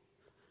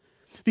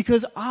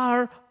 Because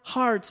our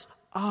hearts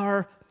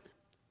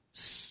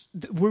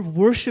we're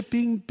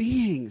worshiping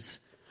beings.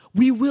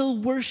 We will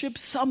worship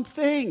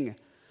something.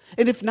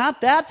 And if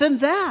not that, then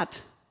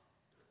that.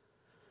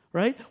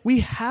 Right? We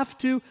have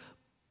to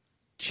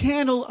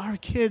channel our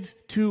kids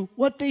to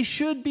what they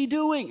should be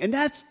doing. And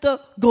that's the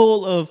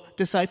goal of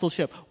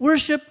discipleship.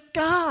 Worship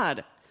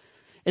God.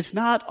 It's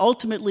not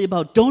ultimately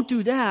about don't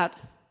do that.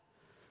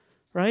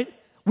 Right?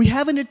 We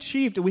haven't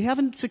achieved it. We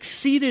haven't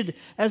succeeded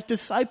as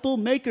disciple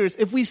makers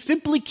if we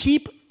simply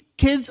keep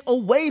kids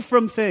away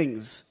from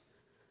things.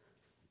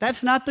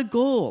 That's not the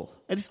goal.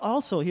 And it's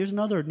also, here's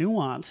another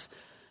nuance.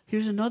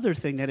 Here's another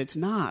thing that it's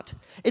not.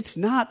 It's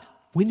not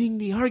winning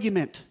the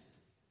argument.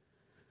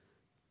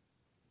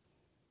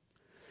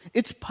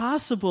 It's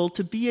possible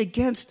to be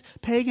against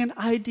pagan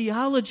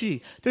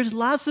ideology. There's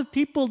lots of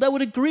people that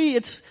would agree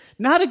it's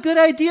not a good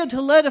idea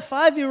to let a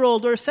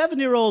 5-year-old or a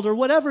 7-year-old or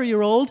whatever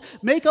year old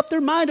make up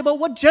their mind about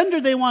what gender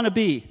they want to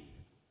be.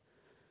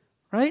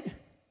 Right?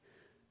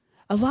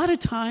 A lot of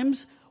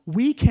times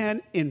we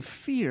can, in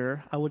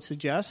fear, I would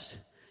suggest,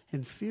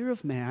 in fear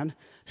of man,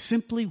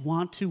 simply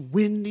want to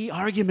win the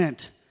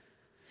argument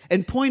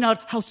and point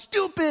out how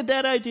stupid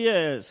that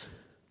idea is.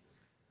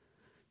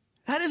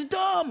 That is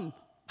dumb.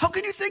 How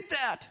can you think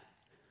that?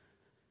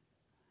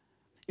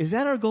 Is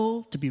that our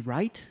goal, to be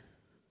right?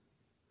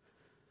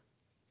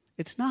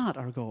 It's not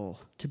our goal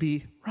to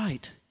be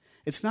right.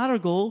 It's not our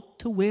goal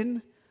to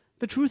win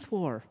the truth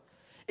war.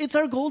 It's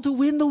our goal to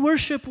win the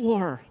worship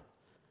war.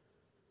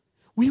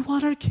 We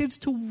want our kids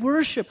to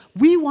worship.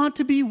 We want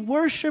to be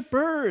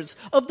worshipers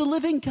of the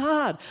living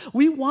God.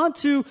 We want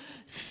to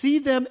see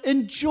them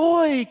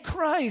enjoy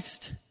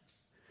Christ.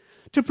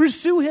 To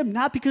pursue him,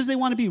 not because they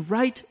want to be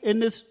right in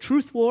this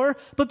truth war,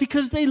 but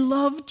because they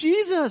love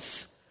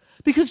Jesus.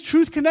 Because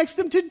truth connects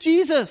them to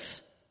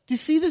Jesus. Do you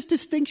see this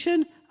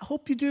distinction? I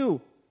hope you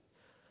do.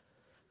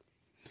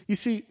 You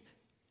see,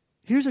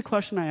 here's a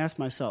question I ask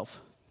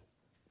myself.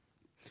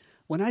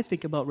 When I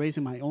think about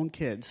raising my own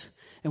kids,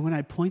 and when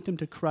I point them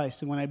to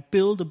Christ, and when I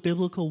build a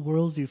biblical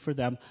worldview for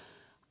them,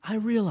 I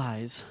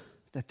realize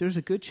that there's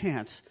a good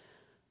chance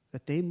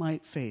that they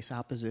might face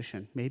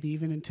opposition, maybe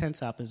even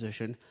intense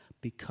opposition,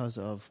 because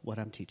of what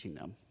I'm teaching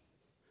them.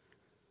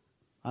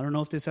 I don't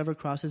know if this ever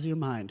crosses your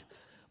mind,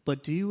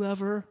 but do you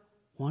ever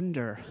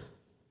wonder,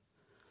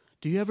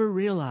 do you ever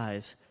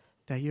realize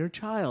that your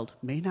child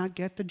may not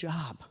get the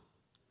job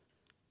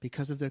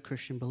because of their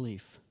Christian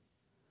belief?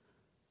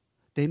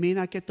 They may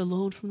not get the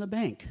loan from the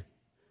bank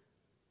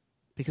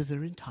because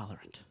they're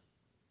intolerant.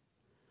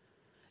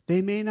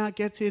 They may not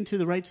get into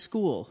the right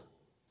school.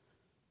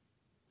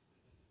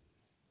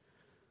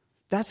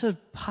 That's a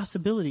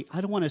possibility.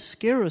 I don't want to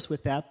scare us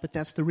with that, but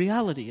that's the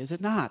reality, is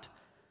it not?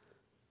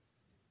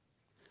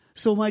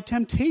 So my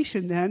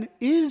temptation then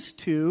is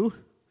to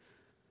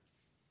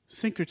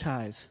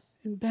syncretize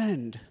and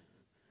bend.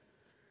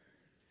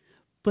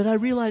 But I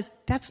realize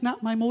that's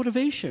not my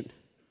motivation.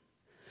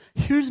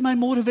 Here's my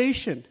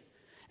motivation.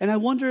 And I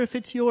wonder if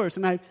it's yours.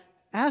 And I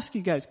ask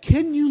you guys,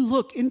 can you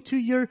look into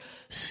your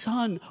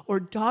son or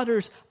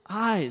daughter's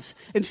eyes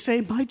and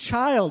say, my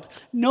child,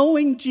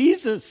 knowing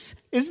Jesus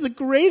is the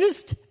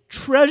greatest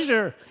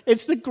treasure.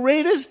 It's the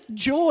greatest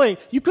joy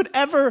you could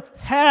ever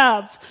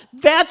have.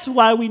 That's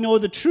why we know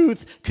the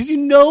truth, because you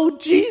know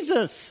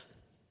Jesus.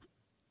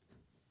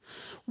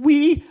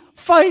 We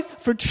fight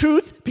for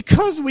truth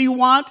because we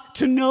want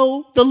to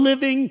know the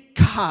living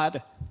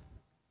God.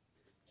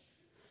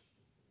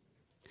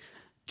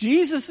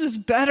 Jesus is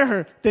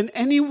better than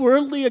any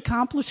worldly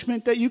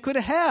accomplishment that you could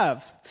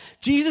have.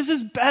 Jesus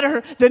is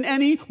better than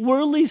any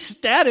worldly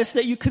status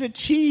that you could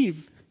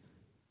achieve.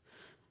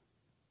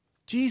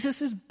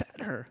 Jesus is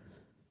better.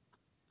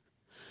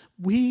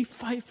 We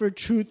fight for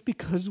truth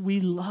because we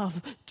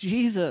love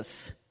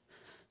Jesus.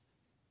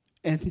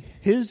 And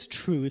his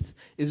truth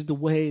is the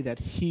way that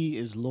he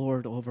is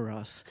Lord over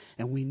us,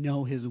 and we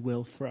know his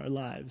will for our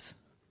lives.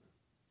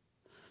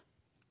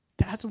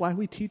 That's why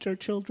we teach our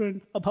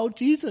children about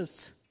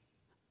Jesus.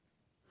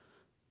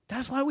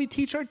 That's why we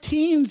teach our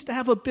teens to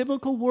have a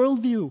biblical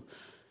worldview.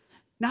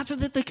 Not so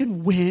that they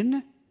can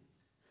win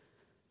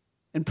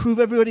and prove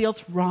everybody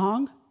else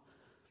wrong,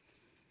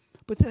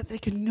 but that they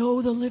can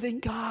know the living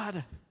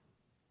God.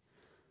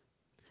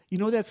 You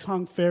know that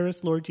song,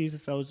 Fairest, Lord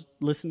Jesus? I was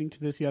listening to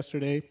this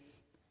yesterday.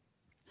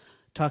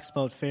 Talks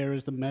about fair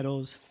as the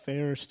meadows,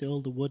 fairer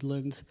still the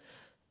woodlands,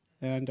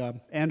 and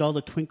all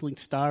the twinkling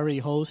starry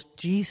host.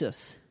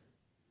 Jesus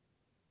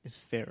is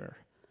fairer.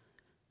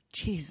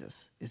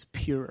 Jesus is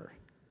purer.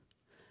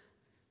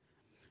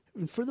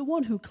 And for the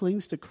one who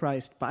clings to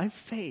Christ by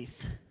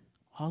faith,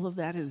 all of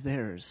that is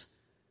theirs.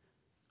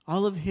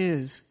 All of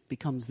his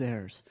becomes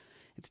theirs.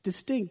 It's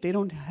distinct. They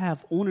don't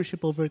have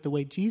ownership over it the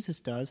way Jesus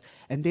does,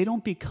 and they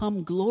don't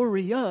become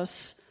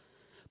glorious,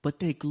 but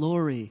they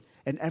glory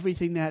in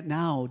everything that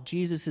now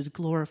Jesus is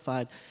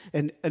glorified.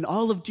 And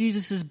all of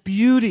Jesus'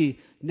 beauty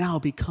now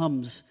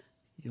becomes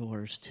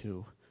yours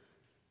too.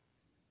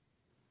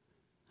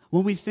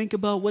 When we think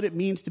about what it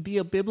means to be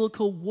a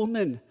biblical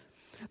woman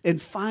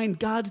and find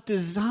God's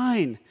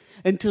design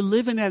and to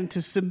live in that and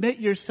to submit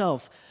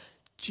yourself,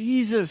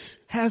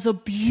 Jesus has a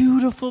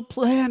beautiful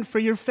plan for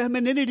your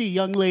femininity,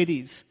 young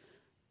ladies.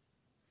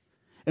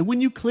 And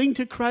when you cling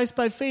to Christ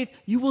by faith,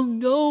 you will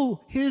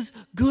know his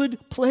good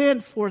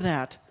plan for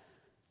that.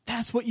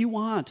 That's what you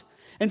want.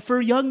 And for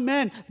young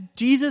men,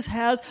 Jesus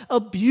has a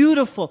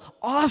beautiful,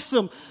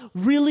 awesome,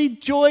 really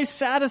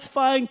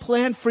joy-satisfying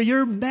plan for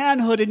your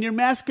manhood and your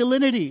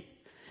masculinity.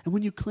 And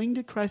when you cling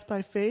to Christ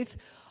by faith,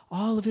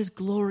 all of his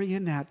glory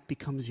in that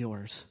becomes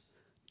yours.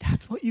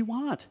 That's what you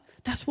want.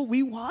 That's what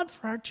we want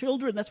for our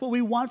children. That's what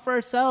we want for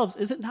ourselves,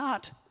 is it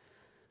not?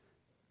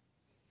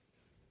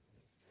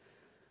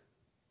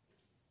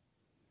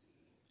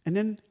 And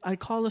then I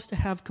call us to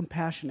have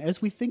compassion.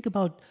 As we think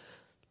about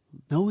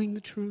knowing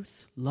the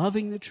truth,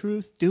 loving the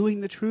truth,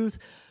 doing the truth,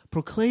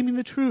 proclaiming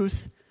the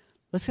truth,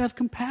 let's have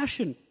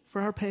compassion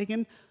for our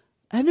pagan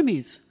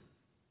enemies,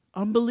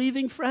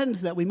 unbelieving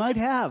friends that we might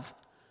have.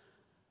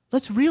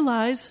 Let's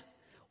realize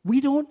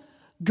we don't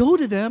go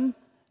to them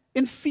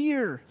in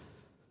fear,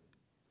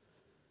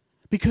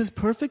 because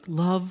perfect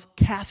love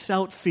casts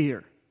out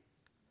fear.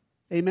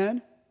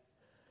 Amen?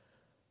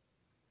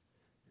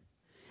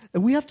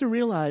 And we have to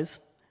realize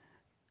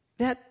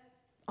that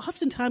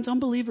oftentimes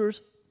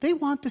unbelievers, they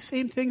want the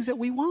same things that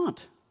we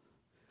want.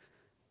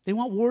 They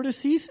want war to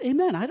cease.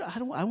 Amen.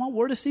 I want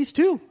war to cease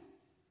too.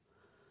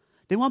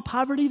 They want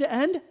poverty to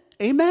end.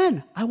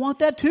 Amen. I want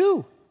that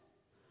too.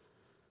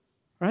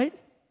 Right?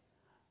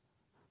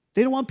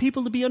 They don't want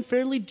people to be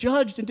unfairly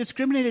judged and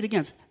discriminated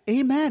against.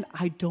 Amen.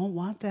 I don't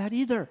want that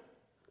either.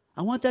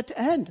 I want that to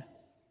end.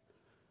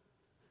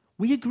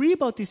 We agree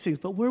about these things,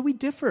 but where we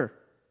differ,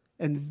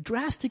 and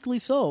drastically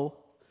so,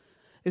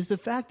 is the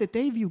fact that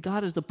they view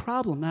God as the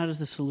problem, not as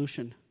the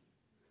solution.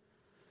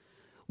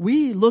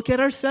 We look at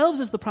ourselves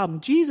as the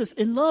problem. Jesus,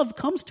 in love,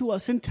 comes to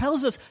us and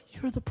tells us,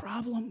 you're the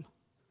problem.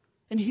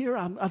 And here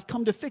I've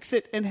come to fix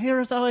it, and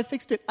here's how I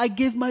fixed it. I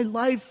give my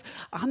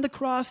life on the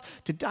cross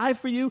to die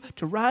for you,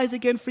 to rise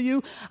again for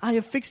you. I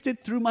have fixed it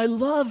through my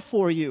love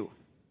for you.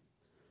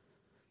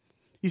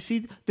 You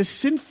see, the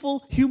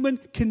sinful human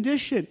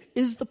condition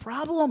is the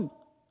problem.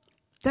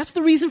 That's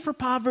the reason for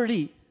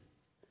poverty.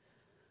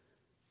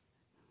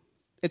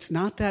 It's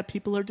not that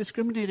people are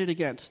discriminated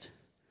against.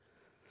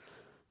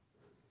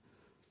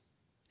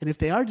 And if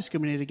they are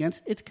discriminated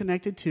against, it's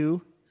connected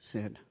to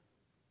sin.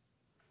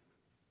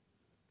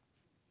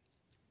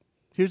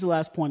 Here's the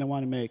last point I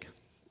want to make.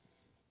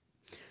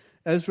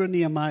 Ezra and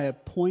Nehemiah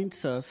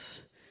points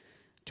us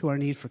to our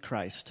need for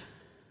Christ.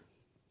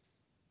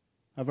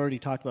 I've already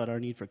talked about our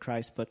need for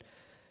Christ, but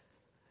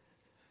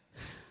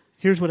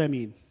here's what I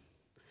mean.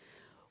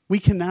 We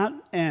cannot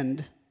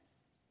end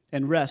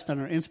and rest on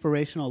our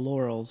inspirational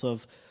laurels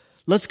of,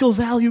 let's go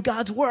value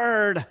God's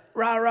word,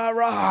 rah, rah,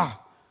 rah.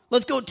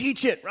 Let's go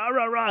teach it, rah,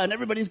 rah, rah, and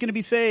everybody's going to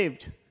be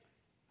saved,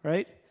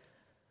 right?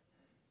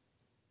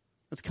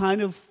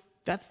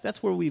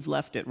 That's where we've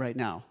left it right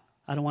now.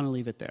 I don't want to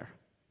leave it there.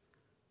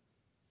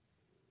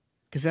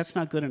 Because that's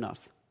not good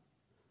enough.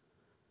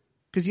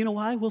 Because you know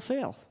why? We'll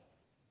fail.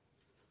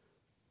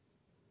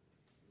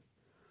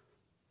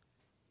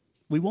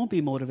 We won't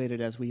be motivated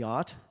as we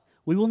ought.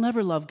 We will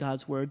never love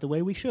God's word the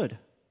way we should.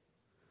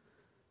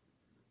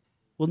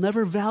 We'll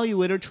never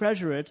value it or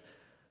treasure it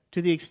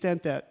to the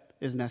extent that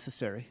is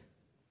necessary.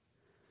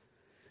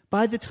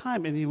 By the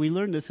time, and we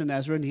learned this in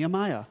Ezra and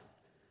Nehemiah,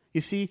 you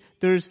see,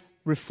 there's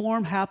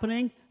reform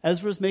happening.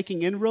 Ezra's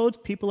making inroads.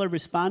 People are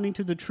responding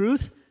to the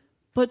truth.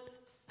 But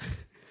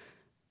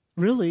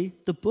really,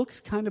 the books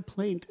kind of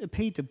paint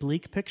a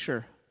bleak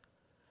picture.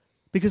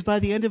 Because by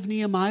the end of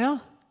Nehemiah,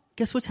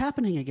 guess what's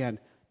happening again?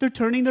 They're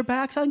turning their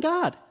backs on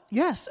God.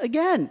 Yes,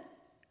 again.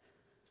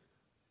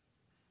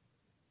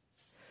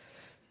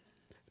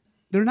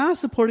 They're not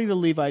supporting the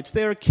Levites.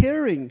 They're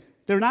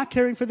not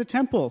caring for the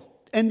temple.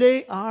 And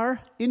they are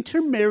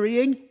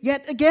intermarrying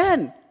yet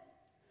again.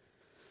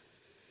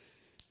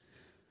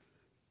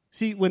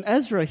 See, when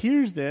Ezra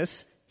hears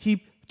this,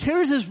 he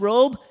tears his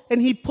robe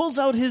and he pulls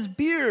out his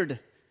beard,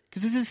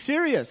 because this is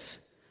serious.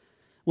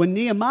 When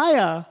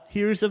Nehemiah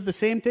hears of the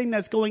same thing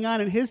that's going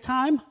on in his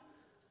time,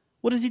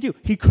 what does he do?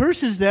 He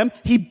curses them,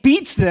 he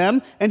beats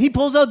them, and he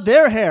pulls out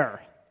their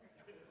hair.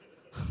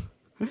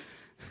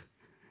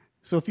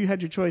 So if you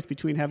had your choice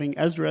between having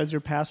Ezra as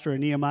your pastor or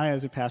Nehemiah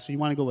as your pastor, you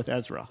want to go with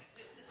Ezra,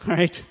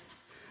 right?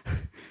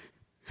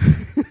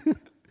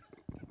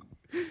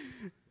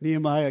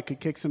 Nehemiah could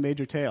kick some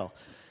major tail.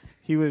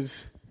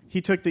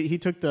 He took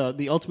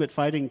the ultimate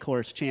fighting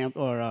course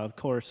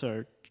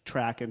or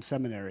track in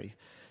seminary.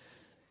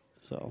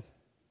 So,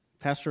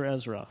 Pastor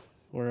Ezra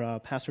or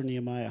Pastor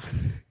Nehemiah.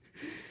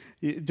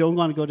 You don't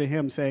want to go to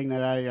him saying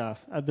that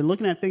I've been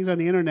looking at things on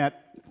the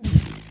internet.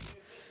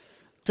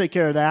 Take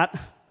care of that.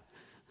 We'll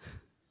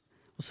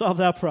solve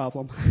that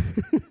problem.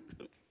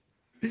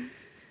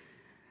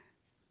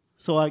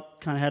 So I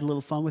kind of had a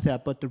little fun with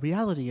that. But the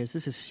reality is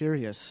this is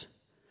serious.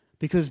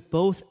 Because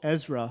both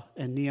Ezra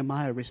and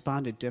Nehemiah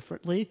responded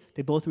differently.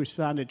 They both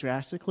responded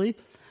drastically.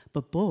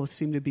 But both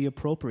seem to be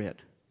appropriate.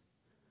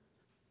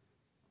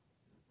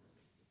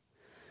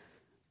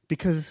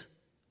 Because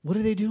what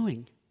are they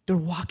doing? They're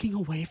walking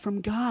away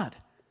from God.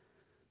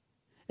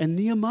 And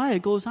Nehemiah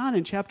goes on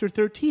in chapter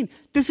 13.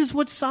 This is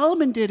what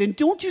Solomon did. And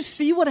don't you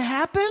see what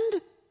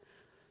happened?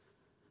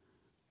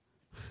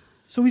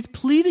 So he's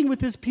pleading with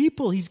his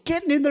people. He's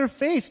getting in their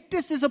face.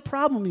 This is a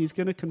problem. He's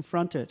going to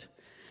confront it.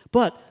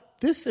 But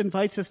this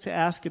invites us to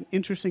ask an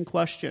interesting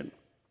question.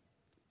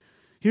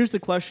 Here's the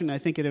question I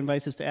think it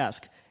invites us to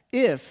ask.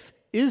 If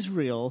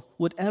Israel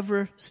would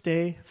ever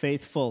stay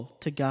faithful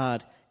to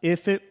God,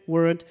 if it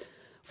weren't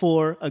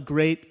for a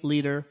great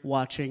leader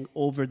watching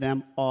over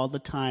them all the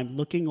time,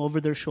 looking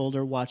over their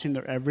shoulder, watching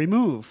their every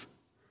move,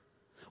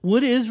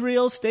 would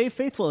Israel stay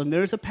faithful? And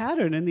there's a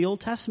pattern in the Old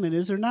Testament,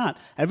 is there not?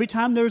 Every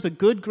time there was a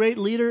good, great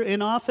leader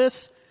in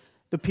office,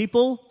 the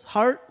people's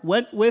heart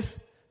went with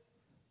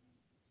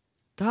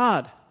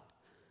God.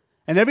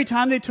 And every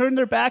time they turned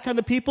their back on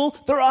the people,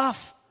 they're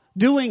off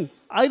doing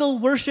idol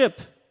worship.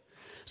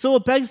 So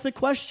it begs the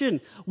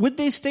question, would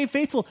they stay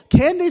faithful?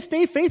 Can they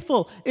stay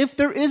faithful if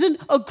there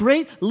isn't a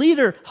great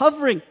leader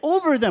hovering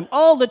over them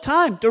all the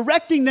time,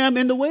 directing them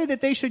in the way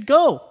that they should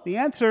go? The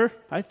answer,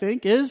 I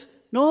think, is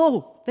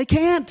no, they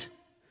can't.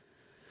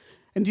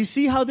 And do you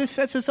see how this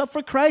sets us up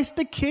for Christ,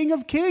 the King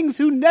of Kings,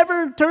 who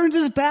never turns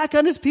his back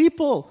on his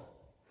people?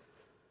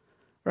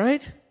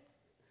 Right?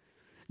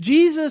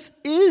 Jesus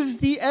is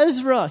the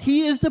Ezra.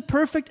 He is the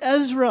perfect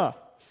Ezra.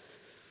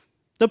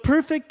 The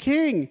perfect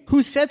king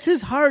who sets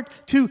his heart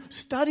to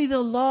study the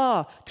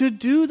law, to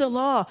do the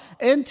law,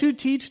 and to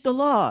teach the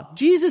law.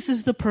 Jesus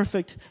is the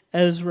perfect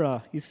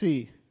Ezra, you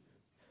see.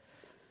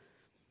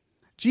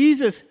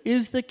 Jesus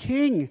is the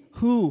king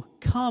who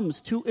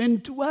comes to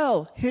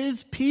indwell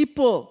his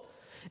people.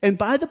 And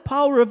by the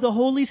power of the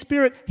Holy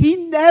Spirit,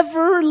 he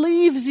never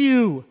leaves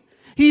you.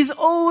 He's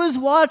always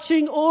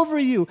watching over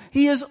you.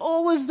 He is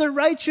always the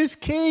righteous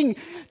king,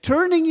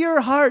 turning your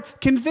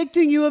heart,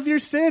 convicting you of your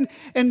sin,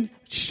 and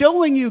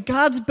showing you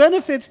God's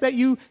benefits that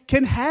you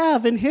can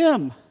have in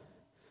him.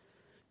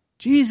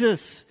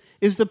 Jesus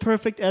is the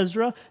perfect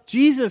Ezra.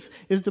 Jesus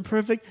is the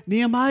perfect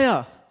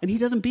Nehemiah. And he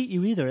doesn't beat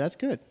you either. That's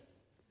good.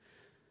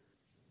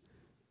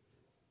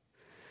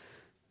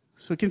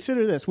 So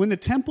consider this. When the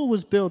temple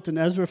was built in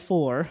Ezra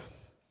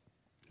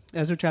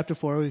chapter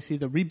 4, we see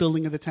the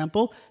rebuilding of the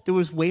temple. There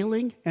was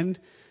wailing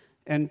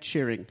and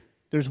cheering.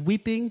 There's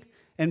weeping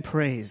and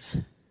praise.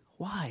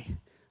 Why?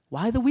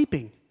 Why the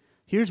weeping?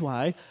 Here's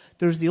why.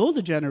 There's the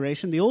older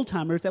generation, the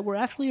old-timers, that were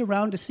actually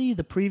around to see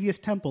the previous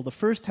temple, the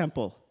first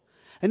temple.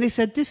 And they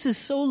said, this is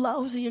so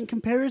lousy in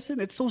comparison.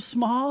 It's so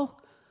small.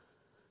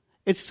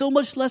 It's so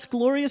much less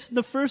glorious than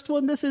the first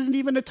one. This isn't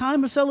even a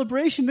time of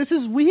celebration. This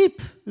is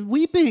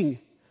weeping.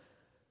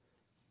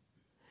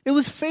 It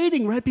was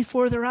fading right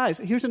before their eyes.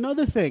 Here's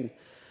another thing.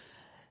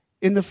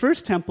 In the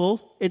first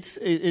temple, it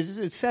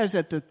says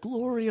that the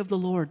glory of the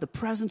Lord, the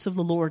presence of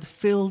the Lord,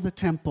 filled the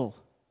temple.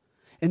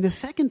 In the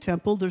second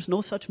temple, there's no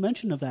such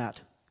mention of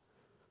that.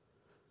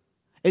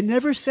 It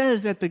never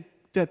says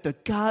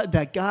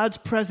that God's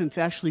presence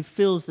actually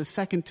fills the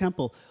second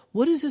temple.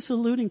 What is this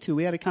alluding to?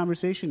 We had a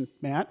conversation,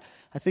 Matt.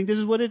 I think this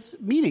is what it's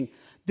meaning.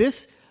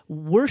 This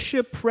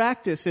worship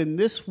practice and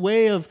this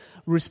way of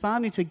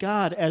responding to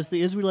God as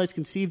the Israelites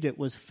conceived it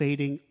was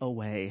fading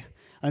away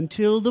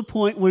until the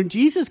point when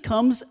Jesus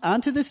comes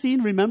onto the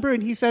scene, remember,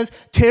 and he says,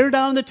 tear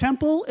down the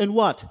temple and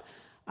what?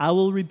 I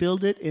will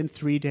rebuild it in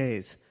 3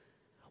 days.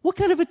 What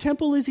kind of a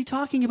temple is he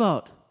talking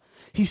about?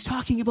 He's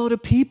talking about a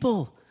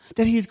people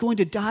that he is going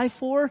to die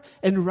for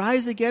and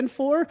rise again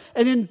for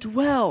and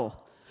indwell.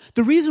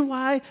 The reason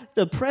why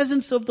the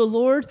presence of the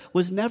Lord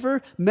was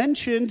never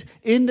mentioned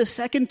in the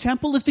second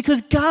temple is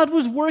because God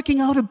was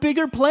working out a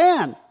bigger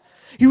plan.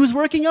 He was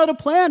working out a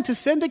plan to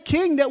send a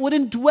king that would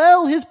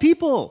indwell his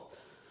people.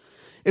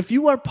 If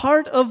you are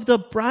part of the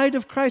bride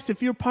of Christ,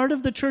 if you're part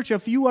of the church,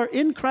 if you are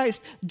in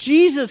Christ,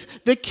 Jesus,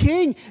 the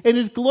King, in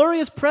his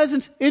glorious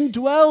presence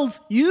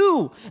indwells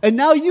you. And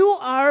now you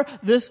are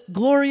this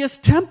glorious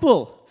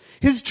temple.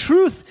 His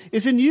truth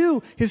is in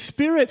you. His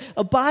Spirit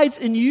abides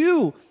in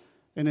you.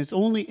 And it's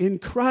only in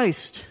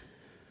Christ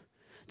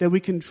that we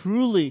can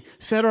truly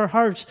set our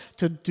hearts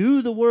to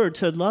do the Word,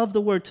 to love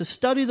the Word, to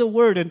study the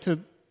Word, and to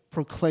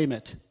proclaim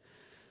it.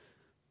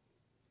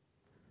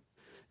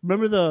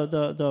 Remember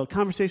the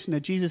conversation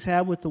that Jesus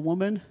had with the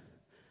woman?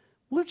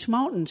 Which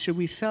mountain should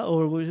we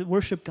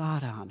worship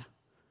God on?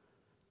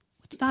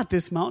 It's not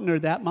this mountain or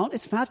that mountain.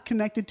 It's not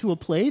connected to a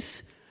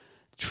place.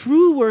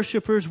 True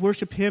worshipers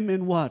worship him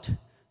in what?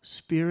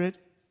 Spirit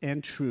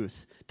and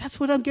truth. That's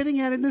what I'm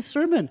getting at in this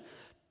sermon.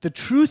 The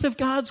truth of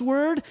God's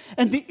word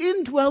and the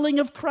indwelling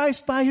of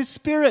Christ by his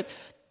Spirit.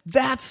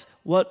 That's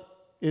what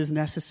is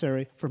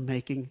necessary for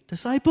making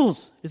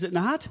disciples, is it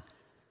not?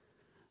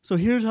 So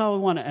here's how I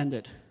want to end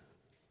it.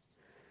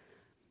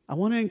 I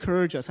want to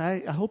encourage us.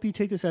 I hope you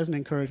take this as an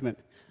encouragement.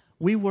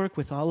 We work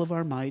with all of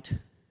our might,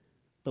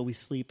 but we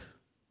sleep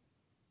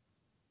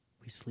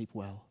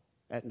well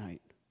at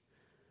night.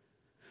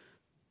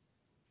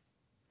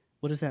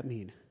 What does that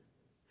mean?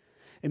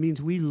 It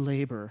means we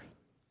labor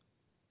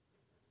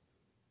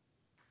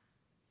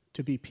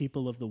to be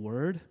people of the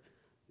Word,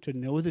 to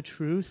know the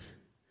truth,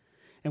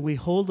 and we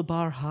hold the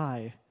bar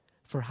high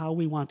for how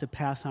we want to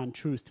pass on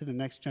truth to the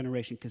next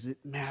generation because it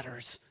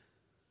matters.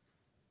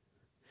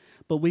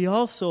 But we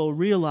also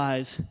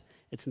realize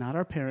it's not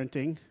our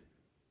parenting,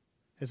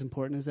 as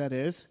important as that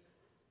is.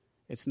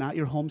 It's not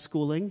your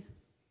homeschooling,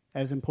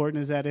 as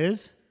important as that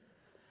is.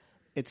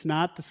 It's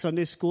not the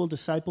Sunday school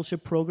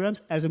discipleship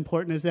programs, as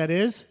important as that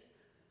is.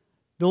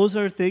 Those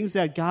are things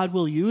that God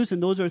will use,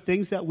 and those are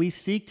things that we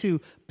seek to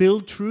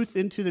build truth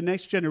into the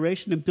next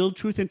generation and build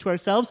truth into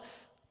ourselves.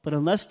 But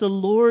unless the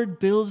Lord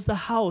builds the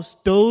house,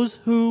 those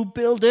who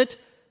build it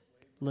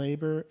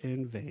labor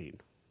in vain.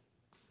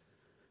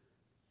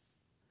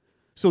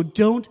 So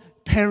don't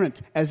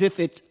parent as if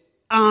it's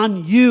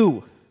on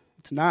you.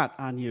 It's not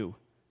on you.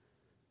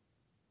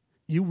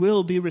 You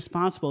will be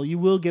responsible. You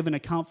will give an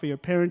account for your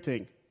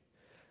parenting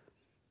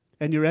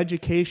and your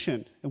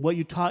education and what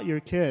you taught your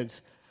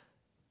kids.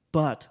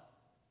 But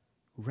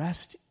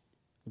rest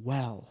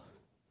well,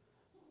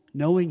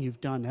 knowing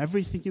you've done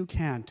everything you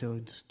can to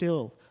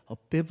instill a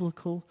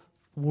biblical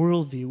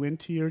worldview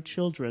into your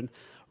children.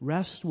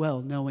 Rest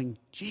well, knowing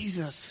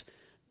Jesus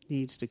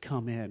needs to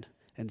come in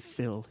and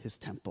fill his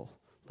temple.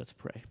 Let's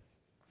pray.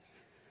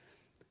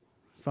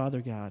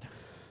 Father God,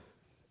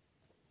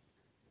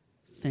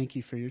 thank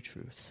you for your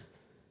truth.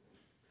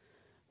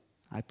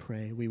 I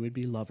pray we would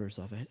be lovers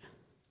of it.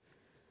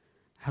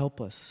 Help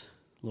us,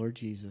 Lord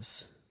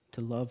Jesus,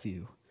 to love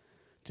you,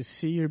 to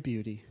see your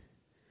beauty,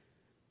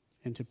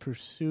 and to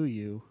pursue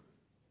you,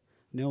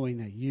 knowing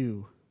that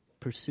you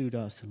pursued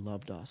us and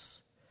loved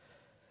us.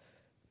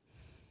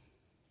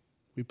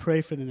 We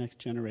pray for the next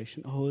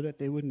generation. Oh, that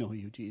they would know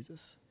you,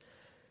 Jesus.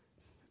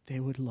 They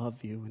would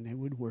love you and they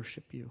would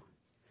worship you.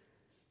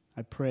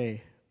 I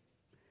pray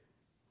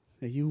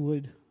that you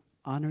would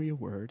honor your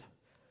word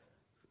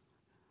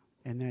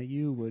and that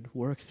you would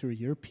work through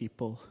your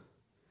people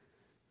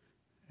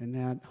and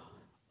that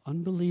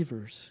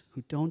unbelievers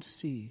who don't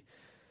see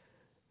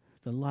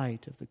the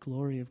light of the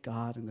glory of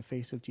God in the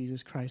face of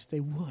Jesus Christ, they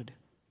would.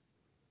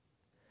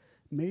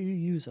 May you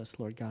use us,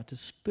 Lord God, to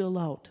spill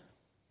out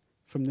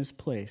from this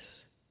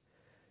place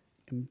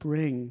and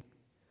bring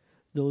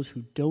those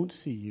who don't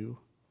see you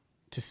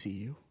to see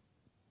you.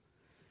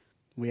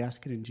 We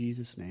ask it in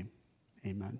Jesus' name. Amen.